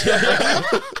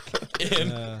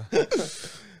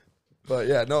 But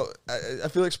yeah, no, I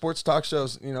feel like sports talk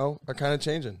shows, are kind of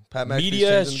changing. Pat McAfee's Media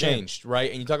has changing the game. changed, right?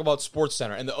 And you talk about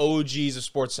SportsCenter and the OGs of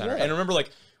SportsCenter. And remember, like,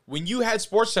 when you had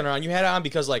SportsCenter on, you had it on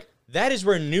because, like, that is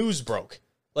where news broke.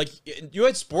 Like, you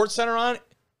had SportsCenter on,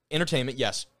 entertainment,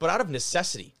 yes, but out of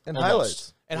necessity. And almost.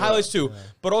 highlights. And highlights, too. Yeah.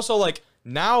 But also, like,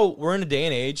 now we're in a day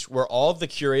and age where all of the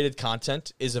curated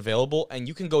content is available, and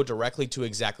you can go directly to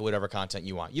exactly whatever content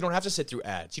you want. You don't have to sit through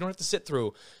ads. You don't have to sit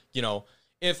through,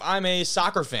 if I'm a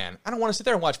soccer fan, I don't want to sit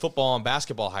there and watch football and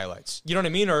basketball highlights. You know what I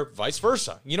mean? Or vice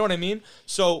versa. You know what I mean?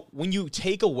 So when you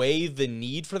take away the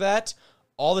need for that,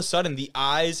 all of a sudden the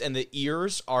eyes and the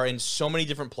ears are in so many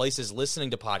different places listening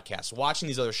to podcasts, watching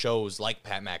these other shows like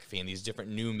Pat McAfee and these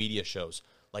different new media shows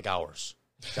like ours.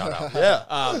 Shout out.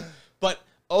 Yeah. But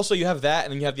also you have that,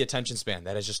 and then you have the attention span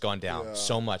that has just gone down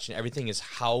so much. And everything is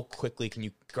how quickly can you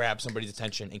grab somebody's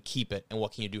attention and keep it, and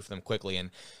what can you do for them quickly.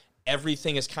 And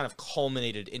everything has kind of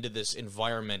culminated into this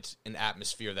environment and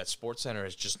atmosphere that SportsCenter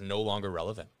is just no longer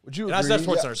relevant. Would you agree? Not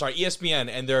SportsCenter, Yeah. sorry, ESPN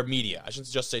and their media. I shouldn't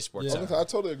just say SportsCenter. I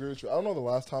totally agree with you. I don't know the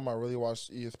last time I really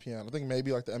watched ESPN. I think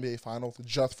maybe like the NBA Finals,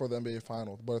 just for the NBA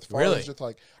Finals. But as far as just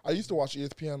like, I used to watch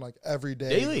ESPN like every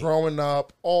day, Daily. Growing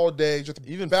up, all day, just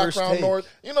Even background First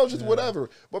Take. noise, just whatever.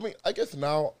 But I mean, I guess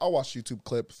now I watch YouTube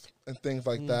clips and things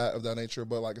like that of that nature.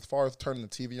 But like as far as turning the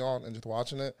TV on and just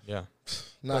watching it,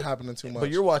 not happening too much. But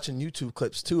you're watching YouTube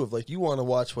clips too of like you want to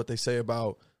watch what they say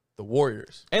about the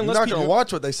Warriors. And you're let's not be- going to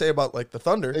watch what they say about like the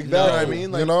Thunder. Exactly. You know what I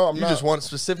mean? Like, I'm you not- just want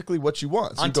specifically what you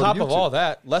want. So On you go to top of YouTube. all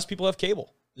that, less people have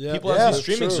cable. Yeah. People Yeah, have these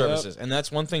streaming true. services, and that's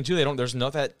one thing too. There's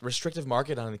not that restrictive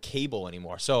market on the cable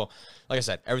anymore. So, like I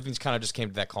said, everything's kind of just came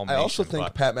to that I culmination. also think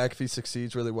but- Pat McAfee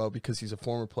succeeds really well because he's a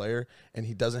former player and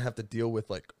he doesn't have to deal with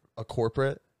like a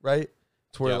corporate, right?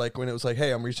 To where like when it was like,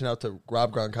 hey, I'm reaching out to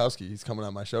Rob Gronkowski, he's coming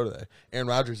on my show today. Aaron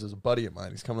Rodgers is a buddy of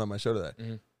mine, he's coming on my show today.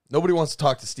 Mm-hmm. Nobody wants to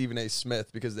talk to Stephen A.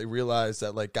 Smith because they realize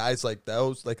that like guys like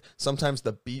those, like sometimes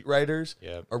the beat writers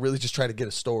are really just trying to get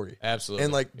a story. Absolutely.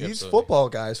 And like these Absolutely. football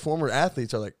guys, former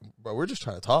athletes, are like, bro, we're just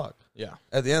trying to talk. Yeah.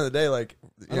 At the end of the day, like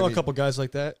I know a couple guys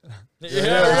like that. that's what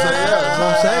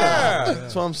I'm saying.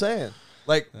 That's what I'm saying.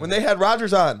 Like when they had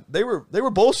Rodgers on, they were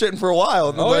bullshitting for a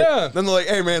while. And then then they're like,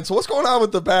 "Hey man, so what's going on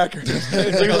with the Packers?"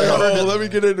 Let me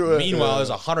get into it. Meanwhile, there's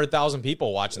 100,000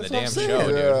 people watching the damn That's what I'm show, saying.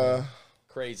 dude. Yeah.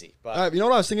 Crazy. But You know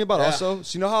what I was thinking about also?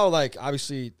 So you know how like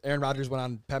obviously Aaron Rodgers went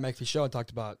on Pat McAfee's show and talked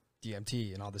about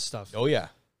DMT and all this stuff. oh yeah.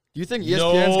 Do you think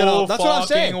ESPN's gonna? That's what I'm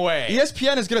saying. fucking way.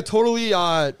 ESPN is gonna totally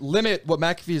limit what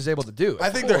McAfee is able to do. I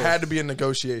think there had to be a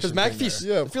negotiation. Because thing McAfee,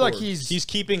 Yeah, I of feel like course. He's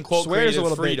keeping quote Swears a creative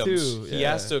little bit, freedoms. too. He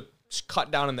Yeah. has to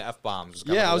cut down in the F-bombs.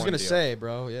 I was gonna say,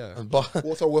 bro. Yeah. there. But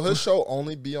Well, so will his show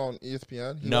only be on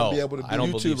ESPN? He No, won't be able to do I don't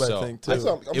YouTube, believe so. I think too. I'm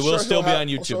It will sure still he'll be have- on I'm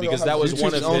YouTube sure he'll because have that was YouTube.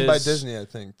 one YouTube's of owned by his- Disney, I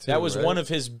think. Too, That was right? one of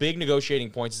his big negotiating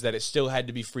points, is that it still had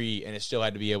to be free and it still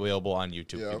had to be available on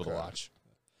YouTube for people to watch.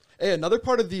 Hey, another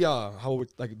part of the how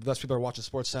like less people are watching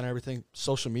SportsCenter and everything.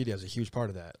 Social media is a huge part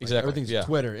of that. Like, Exactly, everything's yeah.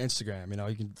 Twitter, Instagram.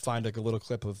 You can find like a little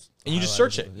clip of. And you just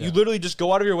highlights search it. of You literally just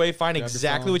go out of your way, find Grab your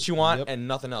exactly phone. what you want, Yep. and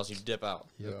nothing else. You dip out.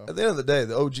 At the end of the day,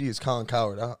 the OG is Colin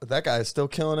Cowherd. That guy is still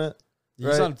killing it. He's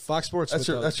right? on Fox Sports. That's with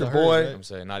your- that's the your Herd, boy. right? I'm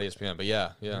saying not ESPN, but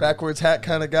yeah. Backwards hat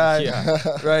kind of guy, Yeah.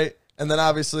 right? And then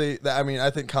obviously,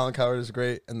 I think Colin Cowherd is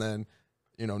great. And then,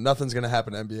 nothing's going to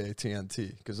happen to NBA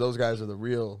TNT because those guys are the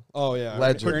real Oh yeah,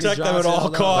 Legends. Ernie Protect them at Johnson, all all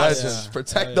that. costs. legends. Yeah.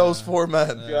 Protect Yeah. those four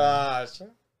men. Gosh.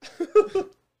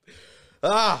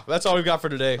 That's all we've got for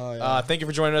today. Oh, yeah. Thank you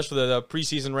for joining us for the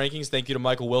preseason rankings. Thank you to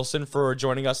Michael Wilson for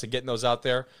joining us and getting those out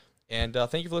there. And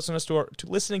thank you for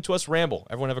listening to us ramble.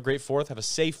 Everyone have a great 4th. Have a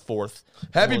safe 4th.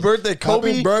 Happy birthday,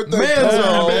 Kobe Happy birthday,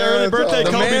 Manzo. Kobe. Happy birthday, The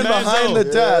Kobe man Manzo. behind the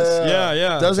desk.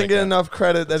 Yeah. Doesn't Take get that. enough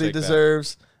credit that he Take that.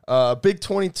 deserves. Big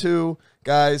 22,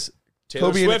 guys.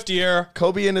 Taylor Swift here.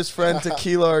 Kobe and his friend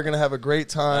Tequila are going to have a great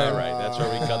time. All right, that's where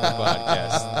we cut the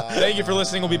podcast. Thank you for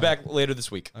listening. We'll be back later this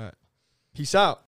week. Peace out.